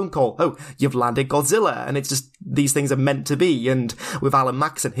 it's a phone call. Oh, you've landed Godzilla, and it's just, these things are meant to be. And with Alan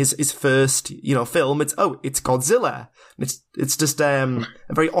Maxon, his first, film, it's Godzilla. It's just, a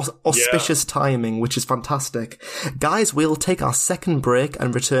very auspicious timing, which is fantastic. Guys, we'll take our second break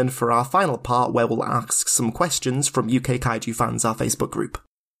and return for our final part, where we'll ask some questions from UK Kaiju Fans, our Facebook group.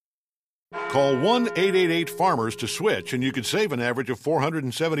 Call 1-888-FARMERS to switch, and you could save an average of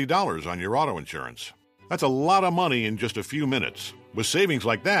 $470 on your auto insurance. That's a lot of money in just a few minutes. With savings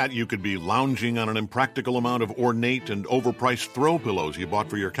like that, you could be lounging on an impractical amount of ornate and overpriced throw pillows you bought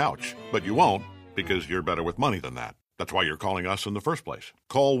for your couch. But you won't, because you're better with money than that. That's why you're calling us in the first place.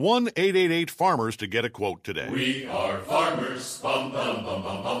 Call 1-888-FARMERS to get a quote today. We are farmers. Bum, bum, bum,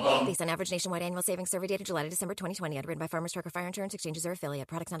 bum, bum, bum. Based on average nationwide annual savings survey data July to December 2020. Underwritten by Farmers Truck or Fire Insurance Exchanges or affiliate.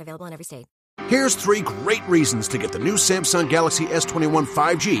 Products not available in every state. Here's 3 great reasons to get the new Samsung Galaxy S21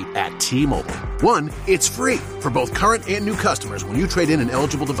 5G at T-Mobile. 1, it's free for both current and new customers when you trade in an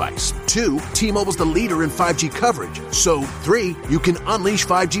eligible device. 2, T-Mobile's the leader in 5G coverage. So 3, you can unleash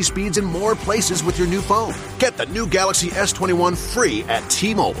 5G speeds in more places with your new phone. Get the new Galaxy S21 free at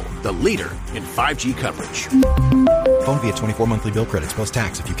T-Mobile, the leader in 5G coverage. Phone via 24 monthly bill credits plus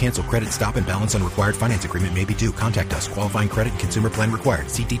tax. If you cancel credit, stop, and balance on required finance agreement may be due. Contact us. Qualifying credit and consumer plan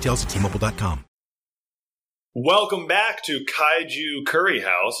required. See details at T-Mobile.com. Welcome back to Kaiju Curry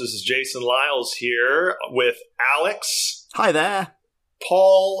House. This is Jason Lyles here with Alex. Hi there.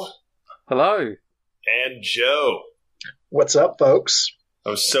 Paul. Hello. And Joe. What's up, folks? I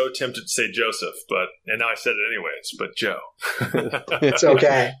was so tempted to say Joseph, and now I said it anyways, but Joe. It's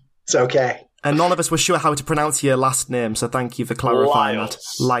okay. It's okay. And none of us were sure how to pronounce your last name, so thank you for clarifying that.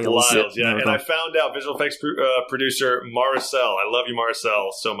 Lyles. Yeah. And I found out visual effects producer Marcel. I love you,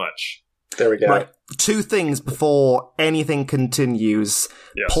 Marcel, so much. There we go. Right. 2 things before anything continues.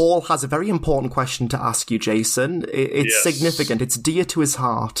 Yes. Paul has a very important question to ask you, Jason. It's significant. It's dear to his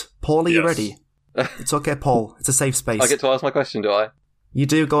heart. Paul, are you ready? It's okay, Paul. It's a safe space. I get to ask my question, do I? You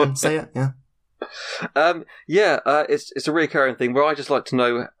do. Go on, say it. Yeah. It's a recurring thing where I just like to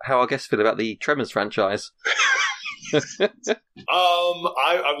know how our guests feel about the Tremors franchise. I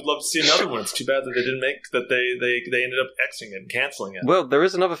would love to see another one. It's too bad that they didn't make that. They ended up Xing it and canceling it. Well, there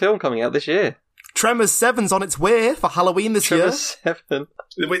is another film coming out this year. Tremors 7's on its way for Halloween this year. Tremors 7.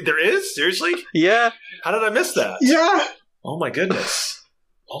 Wait, there is? Seriously? Yeah. How did I miss that? Yeah. Oh my goodness.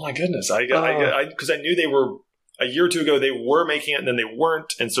 Because I knew they were. A year or two ago, they were making it, and then they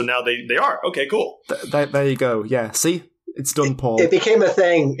weren't, and so now they are. Okay, cool. There you go. Yeah, see? It's done, Paul. It became a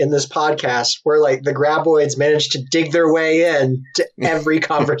thing in this podcast where, like, the Graboids managed to dig their way in to every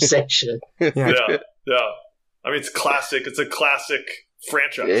conversation. Yeah. I mean, it's classic. It's a classic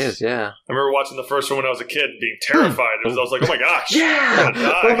franchise. It is, yeah. I remember watching the first one when I was a kid, being terrified. I was like, oh my gosh. Yeah!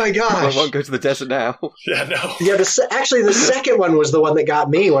 Oh my gosh. I won't go to the desert now. Yeah, no. Yeah, actually, the second one was the one that got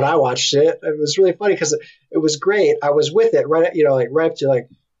me when I watched it. It was really funny because it was great. I was with it right up to like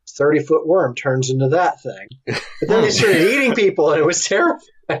 30-foot worm turns into that thing. But then they started eating people, and it was terrifying.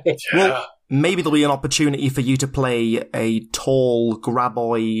 Yeah. Well, maybe there'll be an opportunity for you to play a tall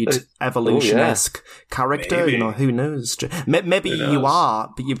graboid evolution-esque character. Maybe. You know, who knows? Maybe Who knows? You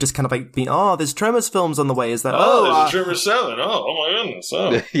are, but you've just kind of like been, there's Tremors films on the way. Is that? There's a Tremors 7. Oh my goodness.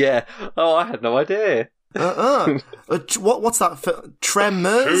 Oh. Yeah. Oh, I had no idea. What's that?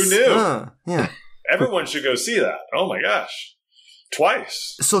 Tremors? Who knew? Yeah. Everyone should go see that. Oh my gosh.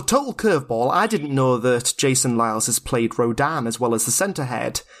 Twice. So, total curveball. I didn't know that Jason Lyles has played Rodan as well as the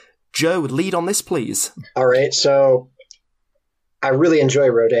Centerhead. Joe, lead on this, please. All right, so I really enjoy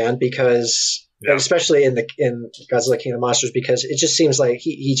Rodan because, especially in Godzilla King of the Monsters, because it just seems like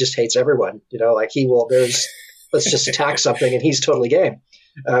he just hates everyone. You know, like let's just attack something and he's totally game.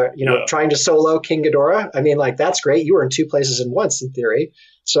 Trying to solo King Ghidorah. I mean, like, that's great. You were in 2 places at once in theory.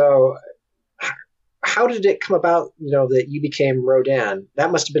 So how did it come about, that you became Rodan?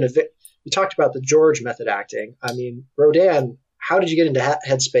 That must have been you talked about the George method acting. I mean, Rodan, how did you get into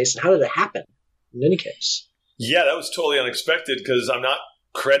Headspace, and how did it happen, in any case? Yeah, that was totally unexpected because I'm not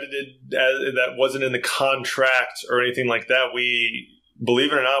credited. That wasn't in the contract or anything like that.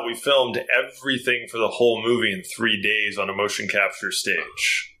 Believe it or not, we filmed everything for the whole movie in 3 days on a motion capture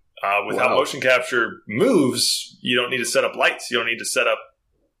stage. With how motion capture moves, you don't need to set up lights. You don't need to set up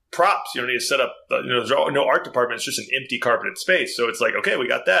props. You don't need to set up. There's no art department. It's just an empty carpeted space. So it's like, okay, we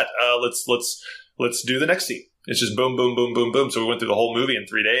got that. Let's do the next scene. It's just boom, boom, boom, boom, boom. So we went through the whole movie in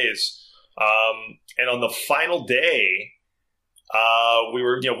 3 days. And on the final day,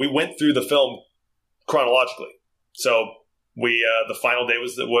 we went through the film chronologically. So the final day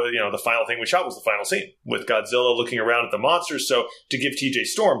was the final thing we shot was the final scene with Godzilla looking around at the monsters. So to give TJ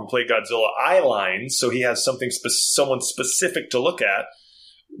Storm, who played Godzilla, eye lines, so he has someone specific to look at,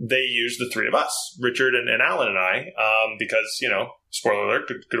 they used the 3 of us, Richard and Alan and I, because, spoiler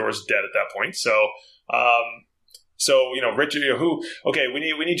alert, Ghidorah's dead at that point. So, Richard, we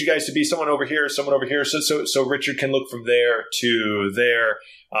need you guys to be someone over here. So Richard can look from there to there.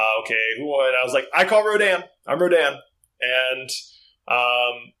 And I was like, I call Rodan. I'm Rodan. And,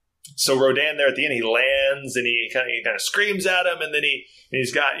 so Rodan there at the end, he lands and he kind of screams at him, and then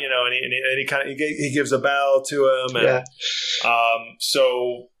he's got, he gives a bow to him. And,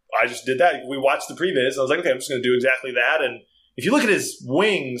 so I just did that. We watched the previs and I was like, okay, I'm just going to do exactly that. And if you look at his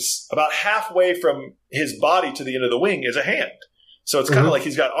wings, about halfway from his body to the end of the wing is a hand. So it's kind of like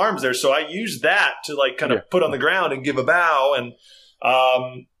he's got arms there. So I used that to put on the ground and give a bow. And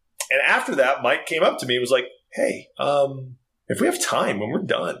after that, Mike came up to me and was like, hey, if we have time when we're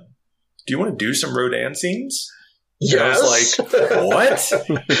done, do you want to do some Rodan scenes? Yes. And I was like, what?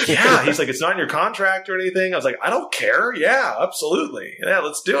 Yeah. He's like, it's not in your contract or anything. I was like, I don't care. Yeah, absolutely. Yeah,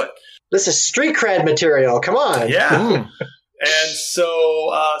 let's do it. This is street cred material. Come on. Yeah. And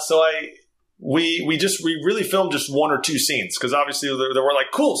so we really filmed just 1 or 2 scenes because obviously they were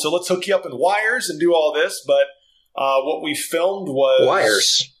like, cool, so let's hook you up in wires and do all this. But what we filmed was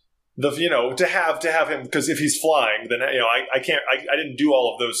wires. To have him, because if he's flying, then I didn't do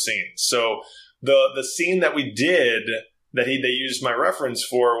all of those scenes. So the scene that we did that they used my reference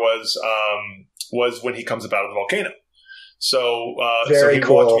for was when he comes up out of the volcano. So Very he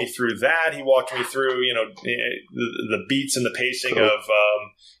cool. walked me through that. He walked me through, the beats and the pacing of,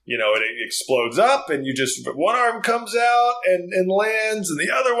 it explodes up and you just, one arm comes out and lands and the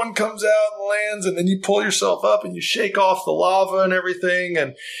other one comes out and lands, and then you pull yourself up and you shake off the lava and everything,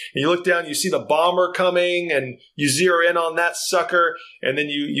 and you look down, you see the bomber coming and you zero in on that sucker, and then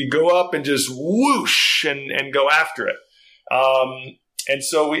you go up and just whoosh and go after it. And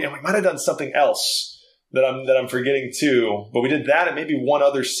so we might have done something else that I'm forgetting too, but we did that and maybe one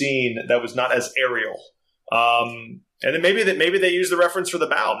other scene that was not as aerial. And then maybe they used the reference for the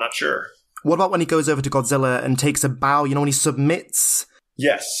bow. I'm not sure. What about when he goes over to Godzilla and takes a bow? When he submits?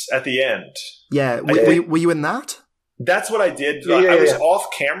 Yes, at the end. Yeah, were you in that? That's what I did. Yeah, I was yeah. off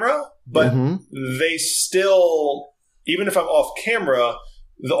camera, but they still, even if I'm off camera,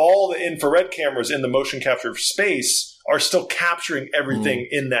 all the infrared cameras in the motion capture space are still capturing everything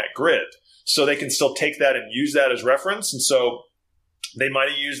in that grid. So they can still take that and use that as reference. And so they might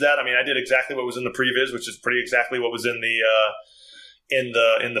have used that. I mean, I did exactly what was in the previs, which is pretty exactly what was in the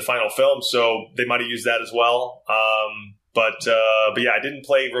final film. So they might have used that as well. But yeah, I didn't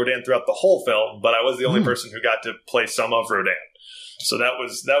play Rodan throughout the whole film, but I was the only person who got to play some of Rodan. So that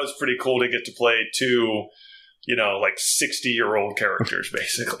was pretty cool to get to play two, 60-year-old characters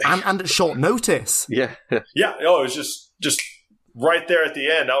basically. And at short notice. Yeah. Yeah. Oh, it was just right there at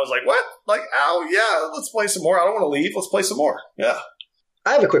the end. I was like, what? Like, oh yeah, let's play some more. I don't want to leave. Let's play some more. Yeah.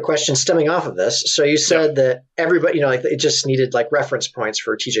 I have a quick question stemming off of this. So you said that everybody, it just needed reference points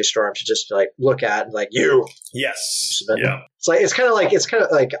for TJ Storm to just look at and you. Yes. Yeah. It's kind of like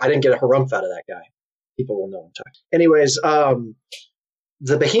I didn't get a harumph out of that guy. People will know I'm talking. Anyways,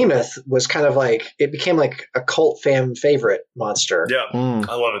 the Behemoth was kind of it became a cult fan favorite monster. Yeah.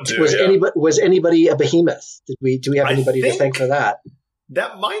 I love it too. Was anybody a Behemoth? Do we have anybody to thank for that?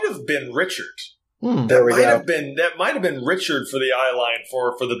 That might have been Richard. There we go. That might have been Richard for the eye line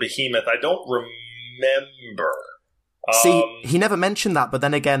for the Behemoth. I don't remember. See, he never mentioned that, but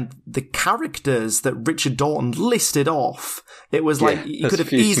then again, the characters that Richard Dorton listed off, it was he could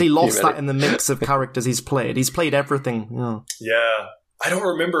have easily lost that in the mix of characters he's played. He's played everything. Yeah. I don't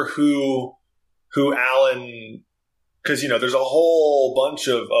remember who Alan, because there's a whole bunch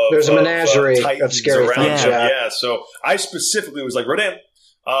of there's a menagerie of scary things. Yeah. So I specifically was like, Rodan.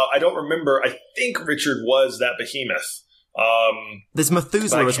 I don't remember. I think Richard was that Behemoth. There's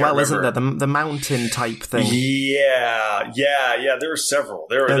Methuselah as well, isn't there? The mountain type thing. Yeah. There were several.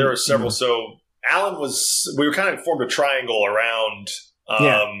 There were several. So Alan we were kind of formed a triangle around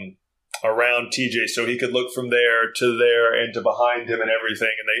TJ, so he could look from there to there and to behind him and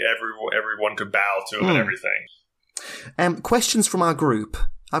everything, and everyone could bow to him and everything. Questions from our group.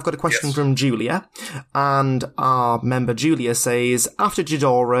 I've got a question from Julia, and our member Julia says, after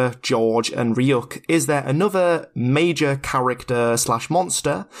Ghidorah, George, and Ryuk, is there another major character /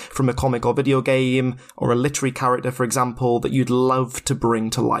 monster from a comic or video game, or a literary character, for example, that you'd love to bring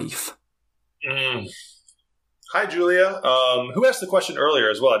to life? Hi, Julia. Who asked the question earlier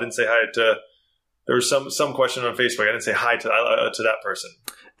as well? I didn't say hi to... There was some question on Facebook. I didn't say hi to that person.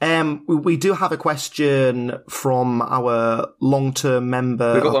 We do have a question from our long-term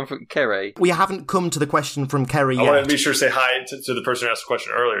member. We've got one from Kerry. We haven't come to the question from Kerry yet. I want to be sure to say hi to the person who asked the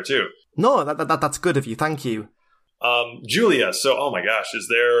question earlier, too. No, that's good of you. Thank you. Julia, so, oh my gosh, is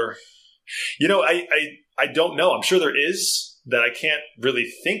there... I don't know. I'm sure there is that I can't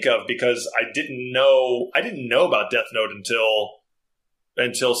really think of because I didn't know about Death Note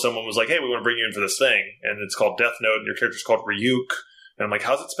until someone was like, hey, we want to bring you in for this thing. And it's called Death Note, and your character's called Ryuk. And I'm like,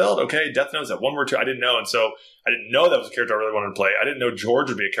 how's it spelled? Okay, Death Note, is that one word too? I didn't know. And so I didn't know that was a character I really wanted to play. I didn't know George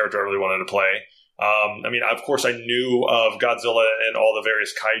would be a character I really wanted to play. Of course, I knew of Godzilla and all the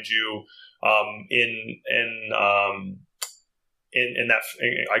various kaiju in that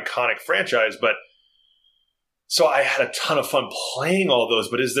iconic franchise, but so I had a ton of fun playing all those.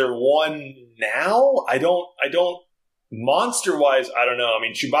 But is there one now? I don't. Monster wise, I don't know. I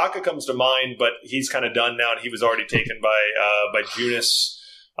mean, Chewbacca comes to mind, but he's kind of done now, and he was already taken by Junus,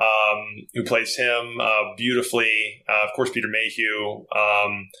 who plays him beautifully. Of course, Peter Mayhew.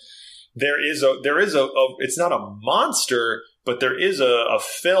 There is a. It's not a monster, but there is a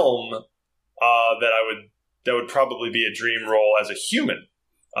film that would probably be a dream role as a human.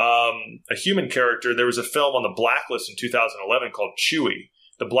 A human character. There was a film on the Blacklist in 2011 called Chewie.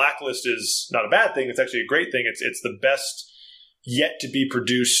 The Blacklist is not a bad thing. It's actually a great thing. It's the best yet to be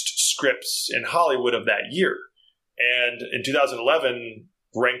produced scripts in Hollywood of that year. And in 2011,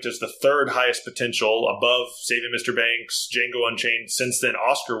 ranked as the third highest potential above Saving Mr. Banks, Django Unchained, since then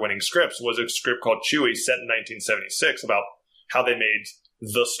Oscar-winning scripts, was a script called Chewie set in 1976 about how they made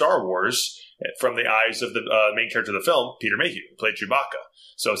the Star Wars. from the eyes of the main character of the film, Peter Mayhew, who played Chewbacca.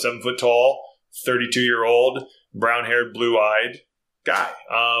 So 7 foot tall, 32-year-old, brown-haired, blue-eyed guy.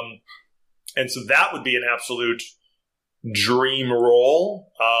 And so that would be an absolute dream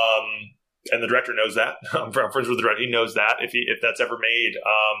role. And the director knows that. I'm friends with the director. He knows that if that's ever made.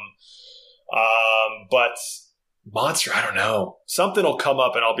 But monster, I don't know. Something will come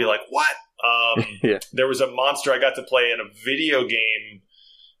up and I'll be like, what? There was a monster I got to play in a video game.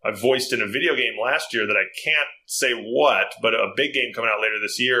 I voiced in a video game last year that I can't say what, but a big game coming out later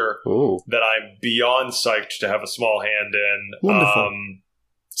this year that I'm beyond psyched to have a small hand in. Wonderful.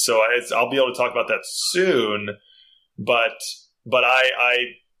 So I'll be able to talk about that soon. But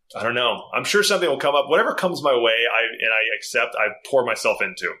I don't know. I'm sure something will come up. Whatever comes my way, I accept. I pour myself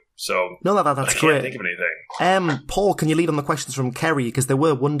into. So no, that's I can't great. think of anything. Paul, can you lead on the questions from Kerry? Because there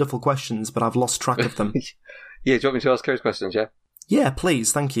were wonderful questions, but I've lost track of them. Yeah, do you want me to ask Kerry's questions? Yeah. Yeah,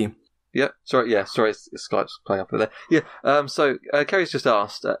 please. Thank you. Yeah, sorry, Skype's playing up over there. Yeah, so Kerry's just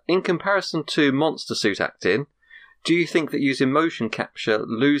asked, in comparison to monster suit acting, do you think that using motion capture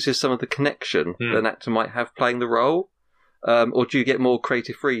loses some of the connection that an actor might have playing the role? Or do you get more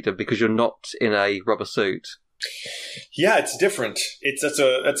creative freedom because you're not in a rubber suit? Yeah, it's different.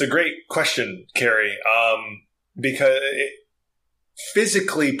 That's a great question, Kerry, because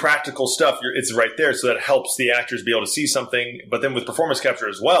physically practical stuff, it's right there, so that helps the actors be able to see something. But then with performance capture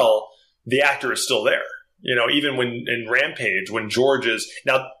as well, the actor is still there. You know, even when in Rampage, when George is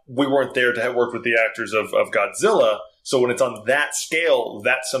now, we weren't there to have worked with the actors of Godzilla. So when it's on that scale,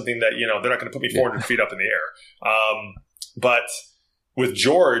 that's something that, you know, they're not going to put me 400 feet up in the air. But with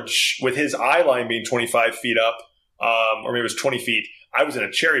George, with his eye line being 25 feet up, or maybe it was 20 feet, I was in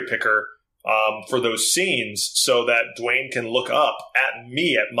a cherry picker for those scenes so that Dwayne can look up at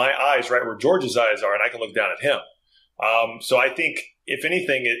me, at my eyes, right where George's eyes are, and I can look down at him. So I think, if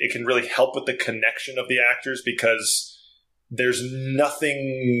anything, it can really help with the connection of the actors because there's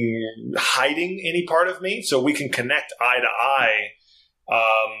nothing hiding any part of me. So we can connect eye to eye,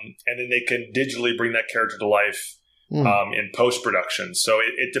 and then they can digitally bring that character to life in post-production. So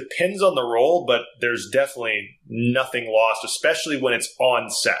it depends on the role, but there's definitely nothing lost, especially when it's on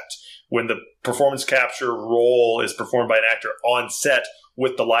set. When the performance capture role is performed by an actor on set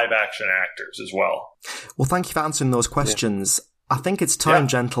with the live action actors as well. Well, thank you for answering those questions. I think it's time,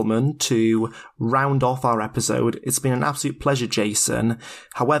 gentlemen, to round off our episode. It's been an absolute pleasure, Jason.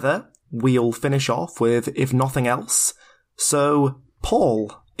 However, we'll finish off with If Nothing Else. So,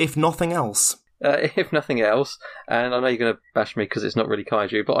 Paul, if nothing else. If nothing else, and I know you're going to bash me because it's not really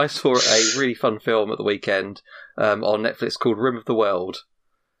kaiju, but I saw a really fun film at the weekend on Netflix called Rim of the World.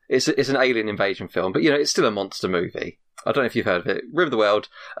 It's an alien invasion film, but, you know, it's still a monster movie. I don't know if you've heard of it. Rim of the World.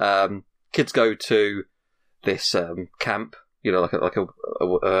 Kids go to this camp, you know, like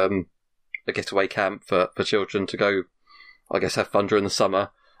a getaway camp for children to go, I guess, have fun during the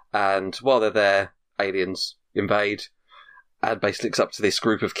summer. And while they're there, aliens invade, and basically it's up to this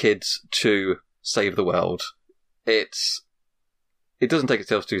group of kids to save the world. It doesn't take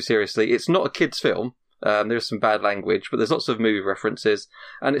itself too seriously. It's not a kids' film. There's some bad language, but there's lots of movie references,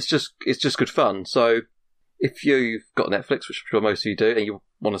 and it's just good fun. So if you've got Netflix, which I'm sure most of you do, and you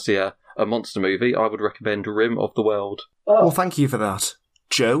want to see a monster movie, I would recommend Rim of the World. Well, thank you for that.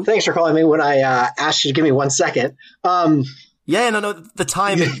 Joe? Thanks for calling me when I asked you to give me 1 second. Yeah, no, the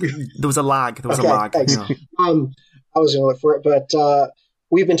time, there was a lag. There was a lag. Thanks. Yeah. I was going to look for it, but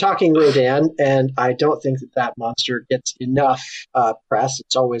we've been talking Rodan, and I don't think that monster gets enough press.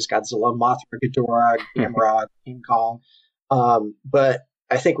 It's always Godzilla, Mothra, Ghidorah, Gamera, King Kong. But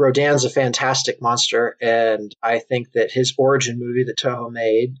I think Rodan's a fantastic monster, and I think that his origin movie that Toho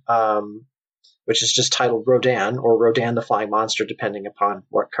made, which is just titled Rodan, or Rodan the Flying Monster, depending upon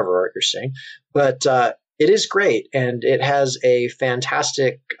what cover art you're seeing. But it is great, and it has a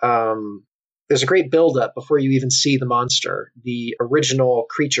fantastic there's a great build-up before you even see the monster. The original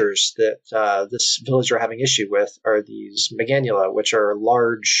creatures that this village are having issue with are these Meganula, which are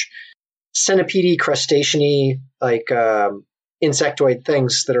large centipede, crustacean-y, like insectoid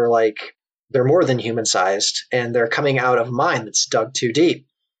things that are like, they're more than human-sized, and they're coming out of a mine that's dug too deep.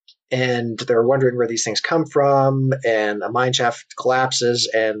 And they're wondering where these things come from, and a mine shaft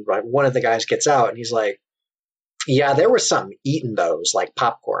collapses, and one of the guys gets out, and he's like, yeah, there was something eating those, like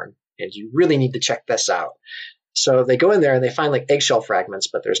popcorn. And you really need to check this out. So they go in there and they find like eggshell fragments,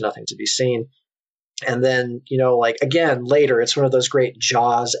 but there's nothing to be seen. And then, you know, like again, later, it's one of those great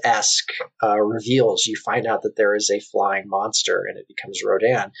Jaws-esque reveals. You find out that there is a flying monster and it becomes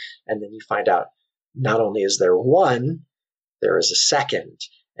Rodan. And then you find out not only is there one, there is a second.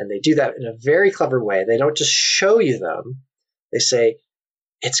 And they do that in a very clever way. They don't just show you them. They say,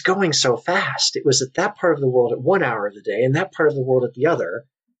 it's going so fast. It was at that part of the world at 1 hour of the day and that part of the world at the other.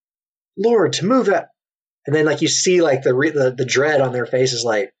 Lord, to move that. And then like you see like the dread on their faces,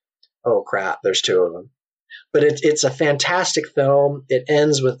 like, oh crap, there's two of them. But it's a fantastic film. It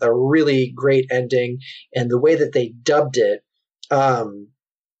ends with a really great ending, and the way that they dubbed it,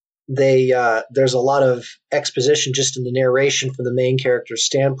 there's a lot of exposition just in the narration from the main character's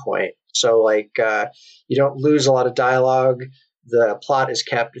standpoint. So like you don't lose a lot of dialogue. The plot is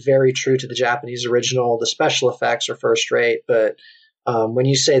kept very true to the Japanese original. The special effects are first rate, but when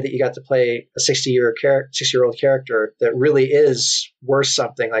you say that you got to play a 60-year-old character that really is worth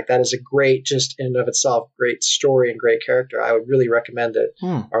something, like that is a great, just in and of itself, great story and great character. I would really recommend it.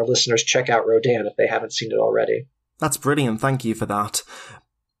 Our listeners check out Rodan if they haven't seen it already. That's brilliant. Thank you for that.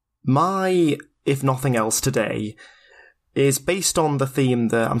 My, if nothing else today, is based on the theme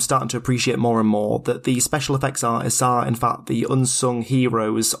that I'm starting to appreciate more and more, that the special effects artists are, in fact, the unsung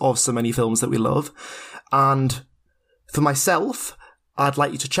heroes of so many films that we love. And for myself, I'd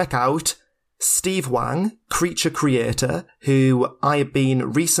like you to check out Steve Wang, Creature Creator, who I have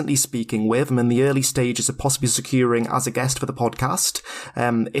been recently speaking with. I'm in the early stages of possibly securing as a guest for the podcast,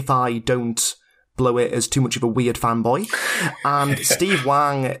 if I don't blow it as too much of a weird fanboy. And Steve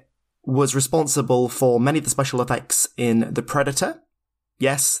Wang was responsible for many of the special effects in The Predator.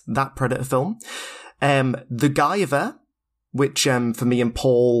 Yes, that Predator film. The Guyver, which for me and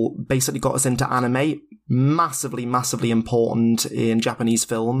Paul basically got us into anime. Massively, massively important in Japanese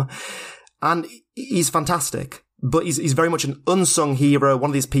film. And he's fantastic. But he's very much an unsung hero,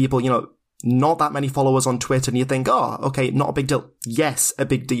 one of these people, not that many followers on Twitter, and you think, oh, okay, not a big deal. Yes, a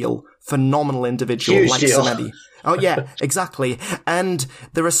big deal. Phenomenal individual. Huge like deal. Samedi. Oh, yeah, exactly. And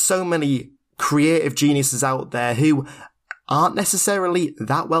there are so many creative geniuses out there who aren't necessarily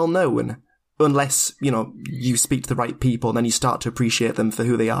that well known, unless, you speak to the right people, and then you start to appreciate them for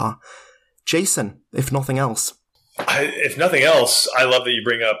who they are. Jason, if nothing else. If nothing else, I love that you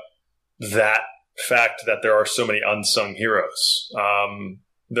bring up that fact that there are so many unsung heroes.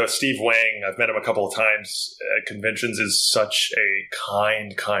 The Steve Wang, I've met him a couple of times at conventions, is such a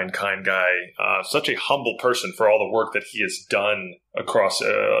kind guy, such a humble person for all the work that he has done across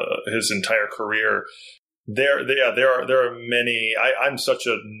his entire career. There are many. I'm such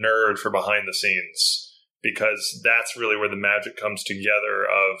a nerd for behind the scenes, because that's really where the magic comes together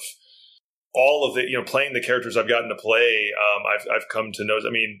of all of the, playing the characters I've gotten to play. I've come to know,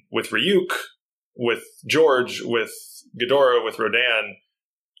 with Ryuk, with George, with Ghidorah, with Rodan,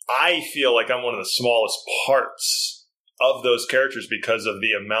 I feel like I'm one of the smallest parts of those characters because of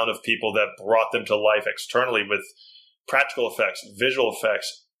the amount of people that brought them to life externally with practical effects, visual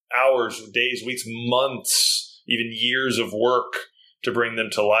effects, hours, days, weeks, months, even years of work to bring them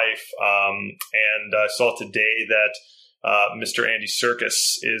to life. And I saw today that Mr. Andy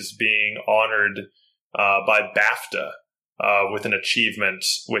Serkis is being honored by BAFTA with an achievement,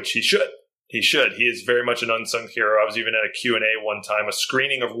 which he should. He should. He is very much an unsung hero. I was even at a Q&A one time, a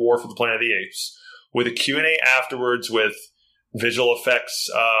screening of War for the Planet of the Apes, with a Q&A afterwards with visual effects,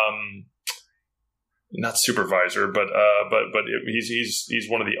 not supervisor, but he's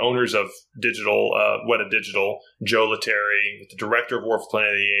one of the owners of digital, Weta Digital, Joe Letteri, with the director of War for the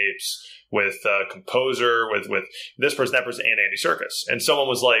Planet of the Apes, with composer, with this person, that person, and Andy Serkis. And someone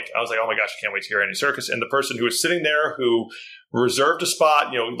was like, I was like, oh my gosh, I can't wait to hear Andy Serkis. And the person who was sitting there who reserved a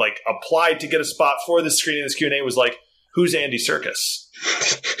spot, applied to get a spot for this screening, this Q&A, was like, who's Andy Serkis?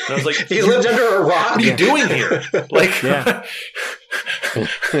 And I was like, he lived under a rock. What are you doing here?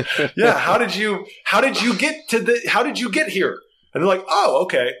 Yeah. How did you get here? And they're like, oh,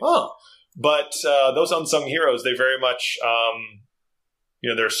 okay. Oh, but those unsung heroes, they very much,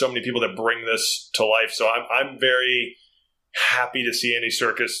 there are so many people that bring this to life. So I'm very happy to see Andy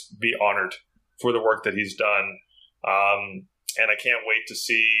Serkis be honored for the work that he's done. And I can't wait to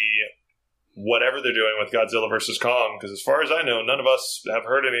see whatever they're doing with Godzilla vs. Kong, because as far as I know, none of us have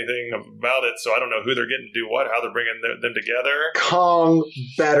heard anything about it, so I don't know who they're getting to do what, how they're bringing them together. Kong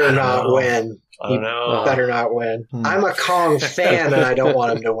better not win. I don't know. Better not win. I'm a Kong fan, and I don't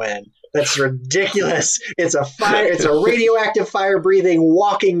want him to win. That's ridiculous. It's a radioactive, fire-breathing,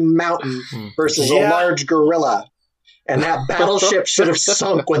 walking mountain versus a large gorilla. And that battleship should have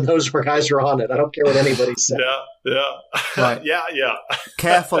sunk when those guys were on it. I don't care what anybody said. Yeah. Right. Yeah.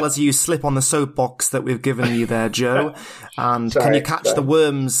 Careful as you slip on the soapbox that we've given you there, Joe. And can you catch the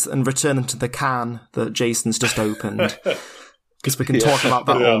worms and return them to the can that Jason's just opened? Because we can talk about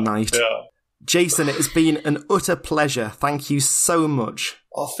that all night. Yeah. Jason, it has been an utter pleasure. Thank you so much.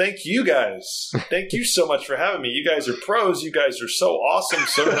 Oh, thank you guys. Thank you so much for having me. You guys are pros. You guys are so awesome,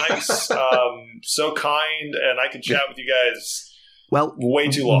 so nice, so kind, and I can chat with you guys Well, way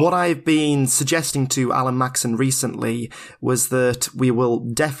too long. What I've been suggesting to Alan Maxon recently was that we will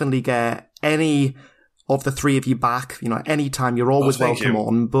definitely get any of the three of you back. Anytime, you're always welcome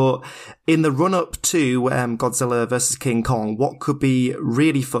on. But in the run-up to Godzilla vs. King Kong, what could be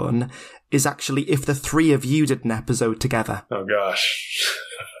really fun is actually if the three of you did an episode together. Oh, gosh.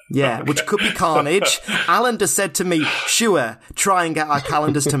 Yeah, which could be carnage. Alan just said to me, sure, try and get our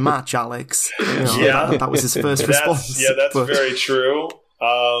calendars to match, Alex. That was his first response. Yeah, that's very true.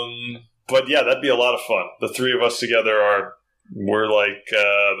 But yeah, that'd be a lot of fun. The three of us together we're like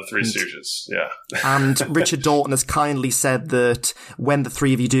the Three Stooges. Yeah. And Richard Dalton has kindly said that when the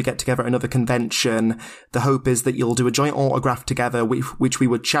three of you do get together at another convention, the hope is that you'll do a joint autograph together, which we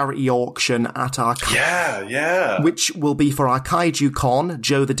would charity auction at our... Yeah. Which will be for our Kaiju Con.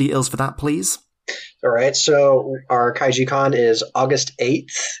 Joe, the details for that, please. All right. So our Kaiju Con is August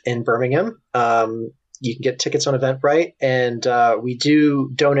 8th in Birmingham. You can get tickets on Eventbrite, and we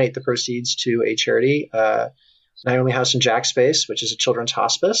do donate the proceeds to a charity, Naomi House and Jack Space, which is a children's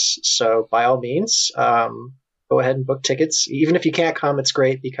hospice. So by all means, go ahead and book tickets. Even if you can't come, it's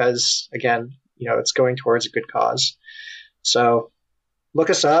great because, again, it's going towards a good cause. So look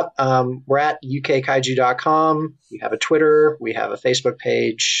us up. We're at ukkaiju.com. We have a Twitter. We have a Facebook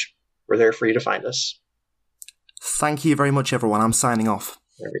page. We're there for you to find us. Thank you very much, everyone. I'm signing off.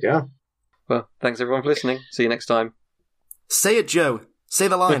 There we go. Well, thanks everyone for listening. See you next time. Say it, Joe. Say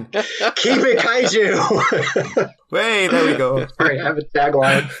the line. Keep it kaiju. Hey, there we go. All right, I have a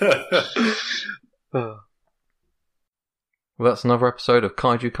tagline. Well, that's another episode of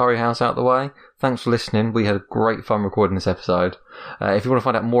Kaiju Curry House out the way. Thanks for listening. We had great fun recording this episode. If you want to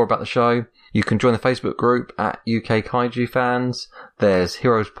find out more about the show, you can join the Facebook group at UK Kaiju Fans. There's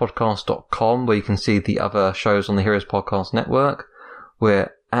heroespodcast.com where you can see the other shows on the Heroes Podcast Network.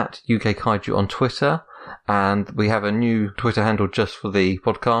 We're at UK Kaiju on Twitter. And we have a new Twitter handle just for the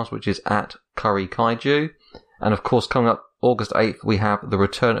podcast, which is at Curry Kaiju. And of course, coming up August 8th, we have the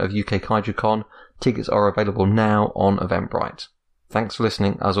return of UK Kaiju Con. Tickets are available now on Eventbrite. Thanks for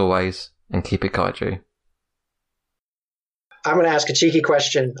listening, as always, and keep it kaiju. I'm going to ask a cheeky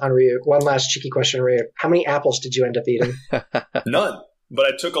question on Ryuk. One last cheeky question, Ryuk. How many apples did you end up eating? None. But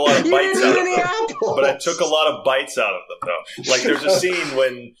I took a lot of bites out of them. But I took a lot of bites out of them, though. Like, there's a scene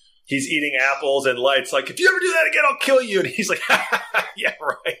when he's eating apples and Light's like, if you ever do that again, I'll kill you. And he's like, yeah,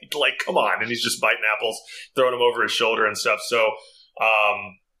 right. Like, come on. And he's just biting apples, throwing them over his shoulder and stuff. So,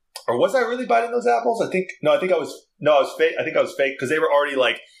 or was I really biting those apples? I think I was fake. I think I was fake because they were already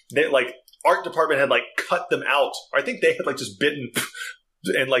art department had cut them out. Or I think they had just bitten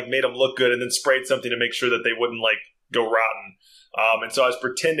and made them look good and then sprayed something to make sure that they wouldn't go rotten. And so I was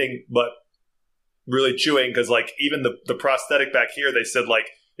pretending, but really chewing because even the prosthetic back here, they said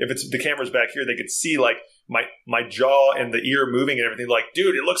if it's the camera's back here, they could see my jaw and the ear moving and everything. Like,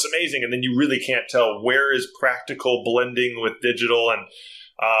 dude, it looks amazing. And then you really can't tell where is practical blending with digital. And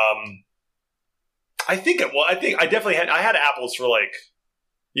I definitely had apples for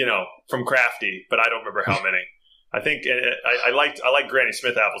from Crafty, but I don't remember how many. I think I like Granny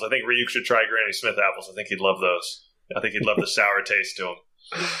Smith apples. I think Ryuk should try Granny Smith apples. I think he'd love those. I think he'd love the sour taste to them.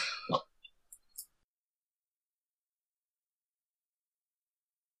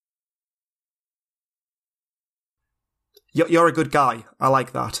 You're a good guy. I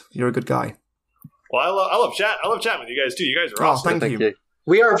like that. You're a good guy. Well, I love chatting with you guys too. You guys are awesome. Thank you.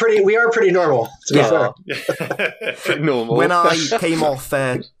 We are pretty normal. To be fair. Pretty normal. When I came off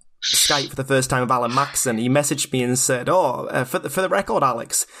Skype for the first time with Alan Maxon, he messaged me and said, for the record,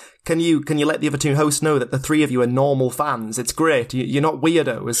 Alex, can you let the other two hosts know that the three of you are normal fans? It's great. You're not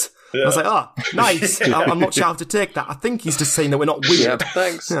weirdos. Yeah. I was like, nice. I'm not sure how to take that. I think he's just saying that we're not weird. Yeah,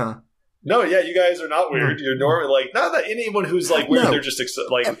 thanks. Yeah. No, yeah, you guys are not weird. You're normal. Not that anyone who's weird, no. They're just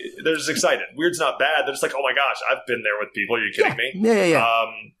they're just excited. Weird's not bad. They're just oh my gosh, I've been there with people. Are you kidding me? Yeah.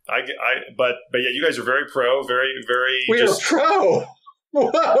 But yeah, you guys are very pro, very, very. We're pro. Whoa.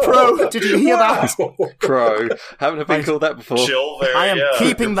 Pro, did you hear that? Pro. Haven't been called that before. Chill, very. I am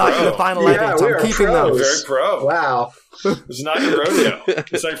keeping that in the final edit. I'm keeping that. Very pro. Wow. It's not your rodeo.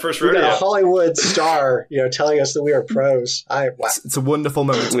 It's not your first rodeo. We got a Hollywood star, telling us that we are pros. Wow. It's a wonderful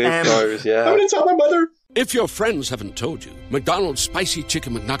moment. We're pros, yeah. I'm going to tell my mother. If your friends haven't told you, McDonald's Spicy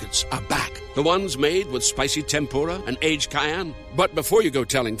Chicken McNuggets are back. The ones made with spicy tempura and aged cayenne. But before you go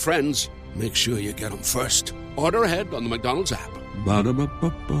telling friends, make sure you get them first. Order ahead on the McDonald's app.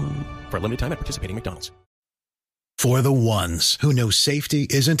 Ba-da-ba-ba-ba. For a limited time at participating McDonald's. For the ones who know safety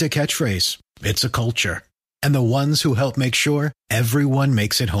isn't a catchphrase, it's a culture. And the ones who help make sure everyone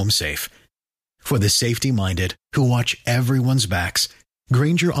makes it home safe. For the safety-minded who watch everyone's backs,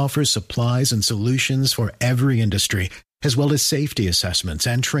 Grainger offers supplies and solutions for every industry, as well as safety assessments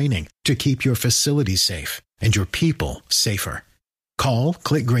and training to keep your facilities safe and your people safer. Call,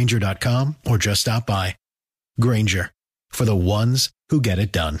 click Grainger.com, or just stop by. Grainger, for the ones who get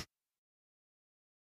it done.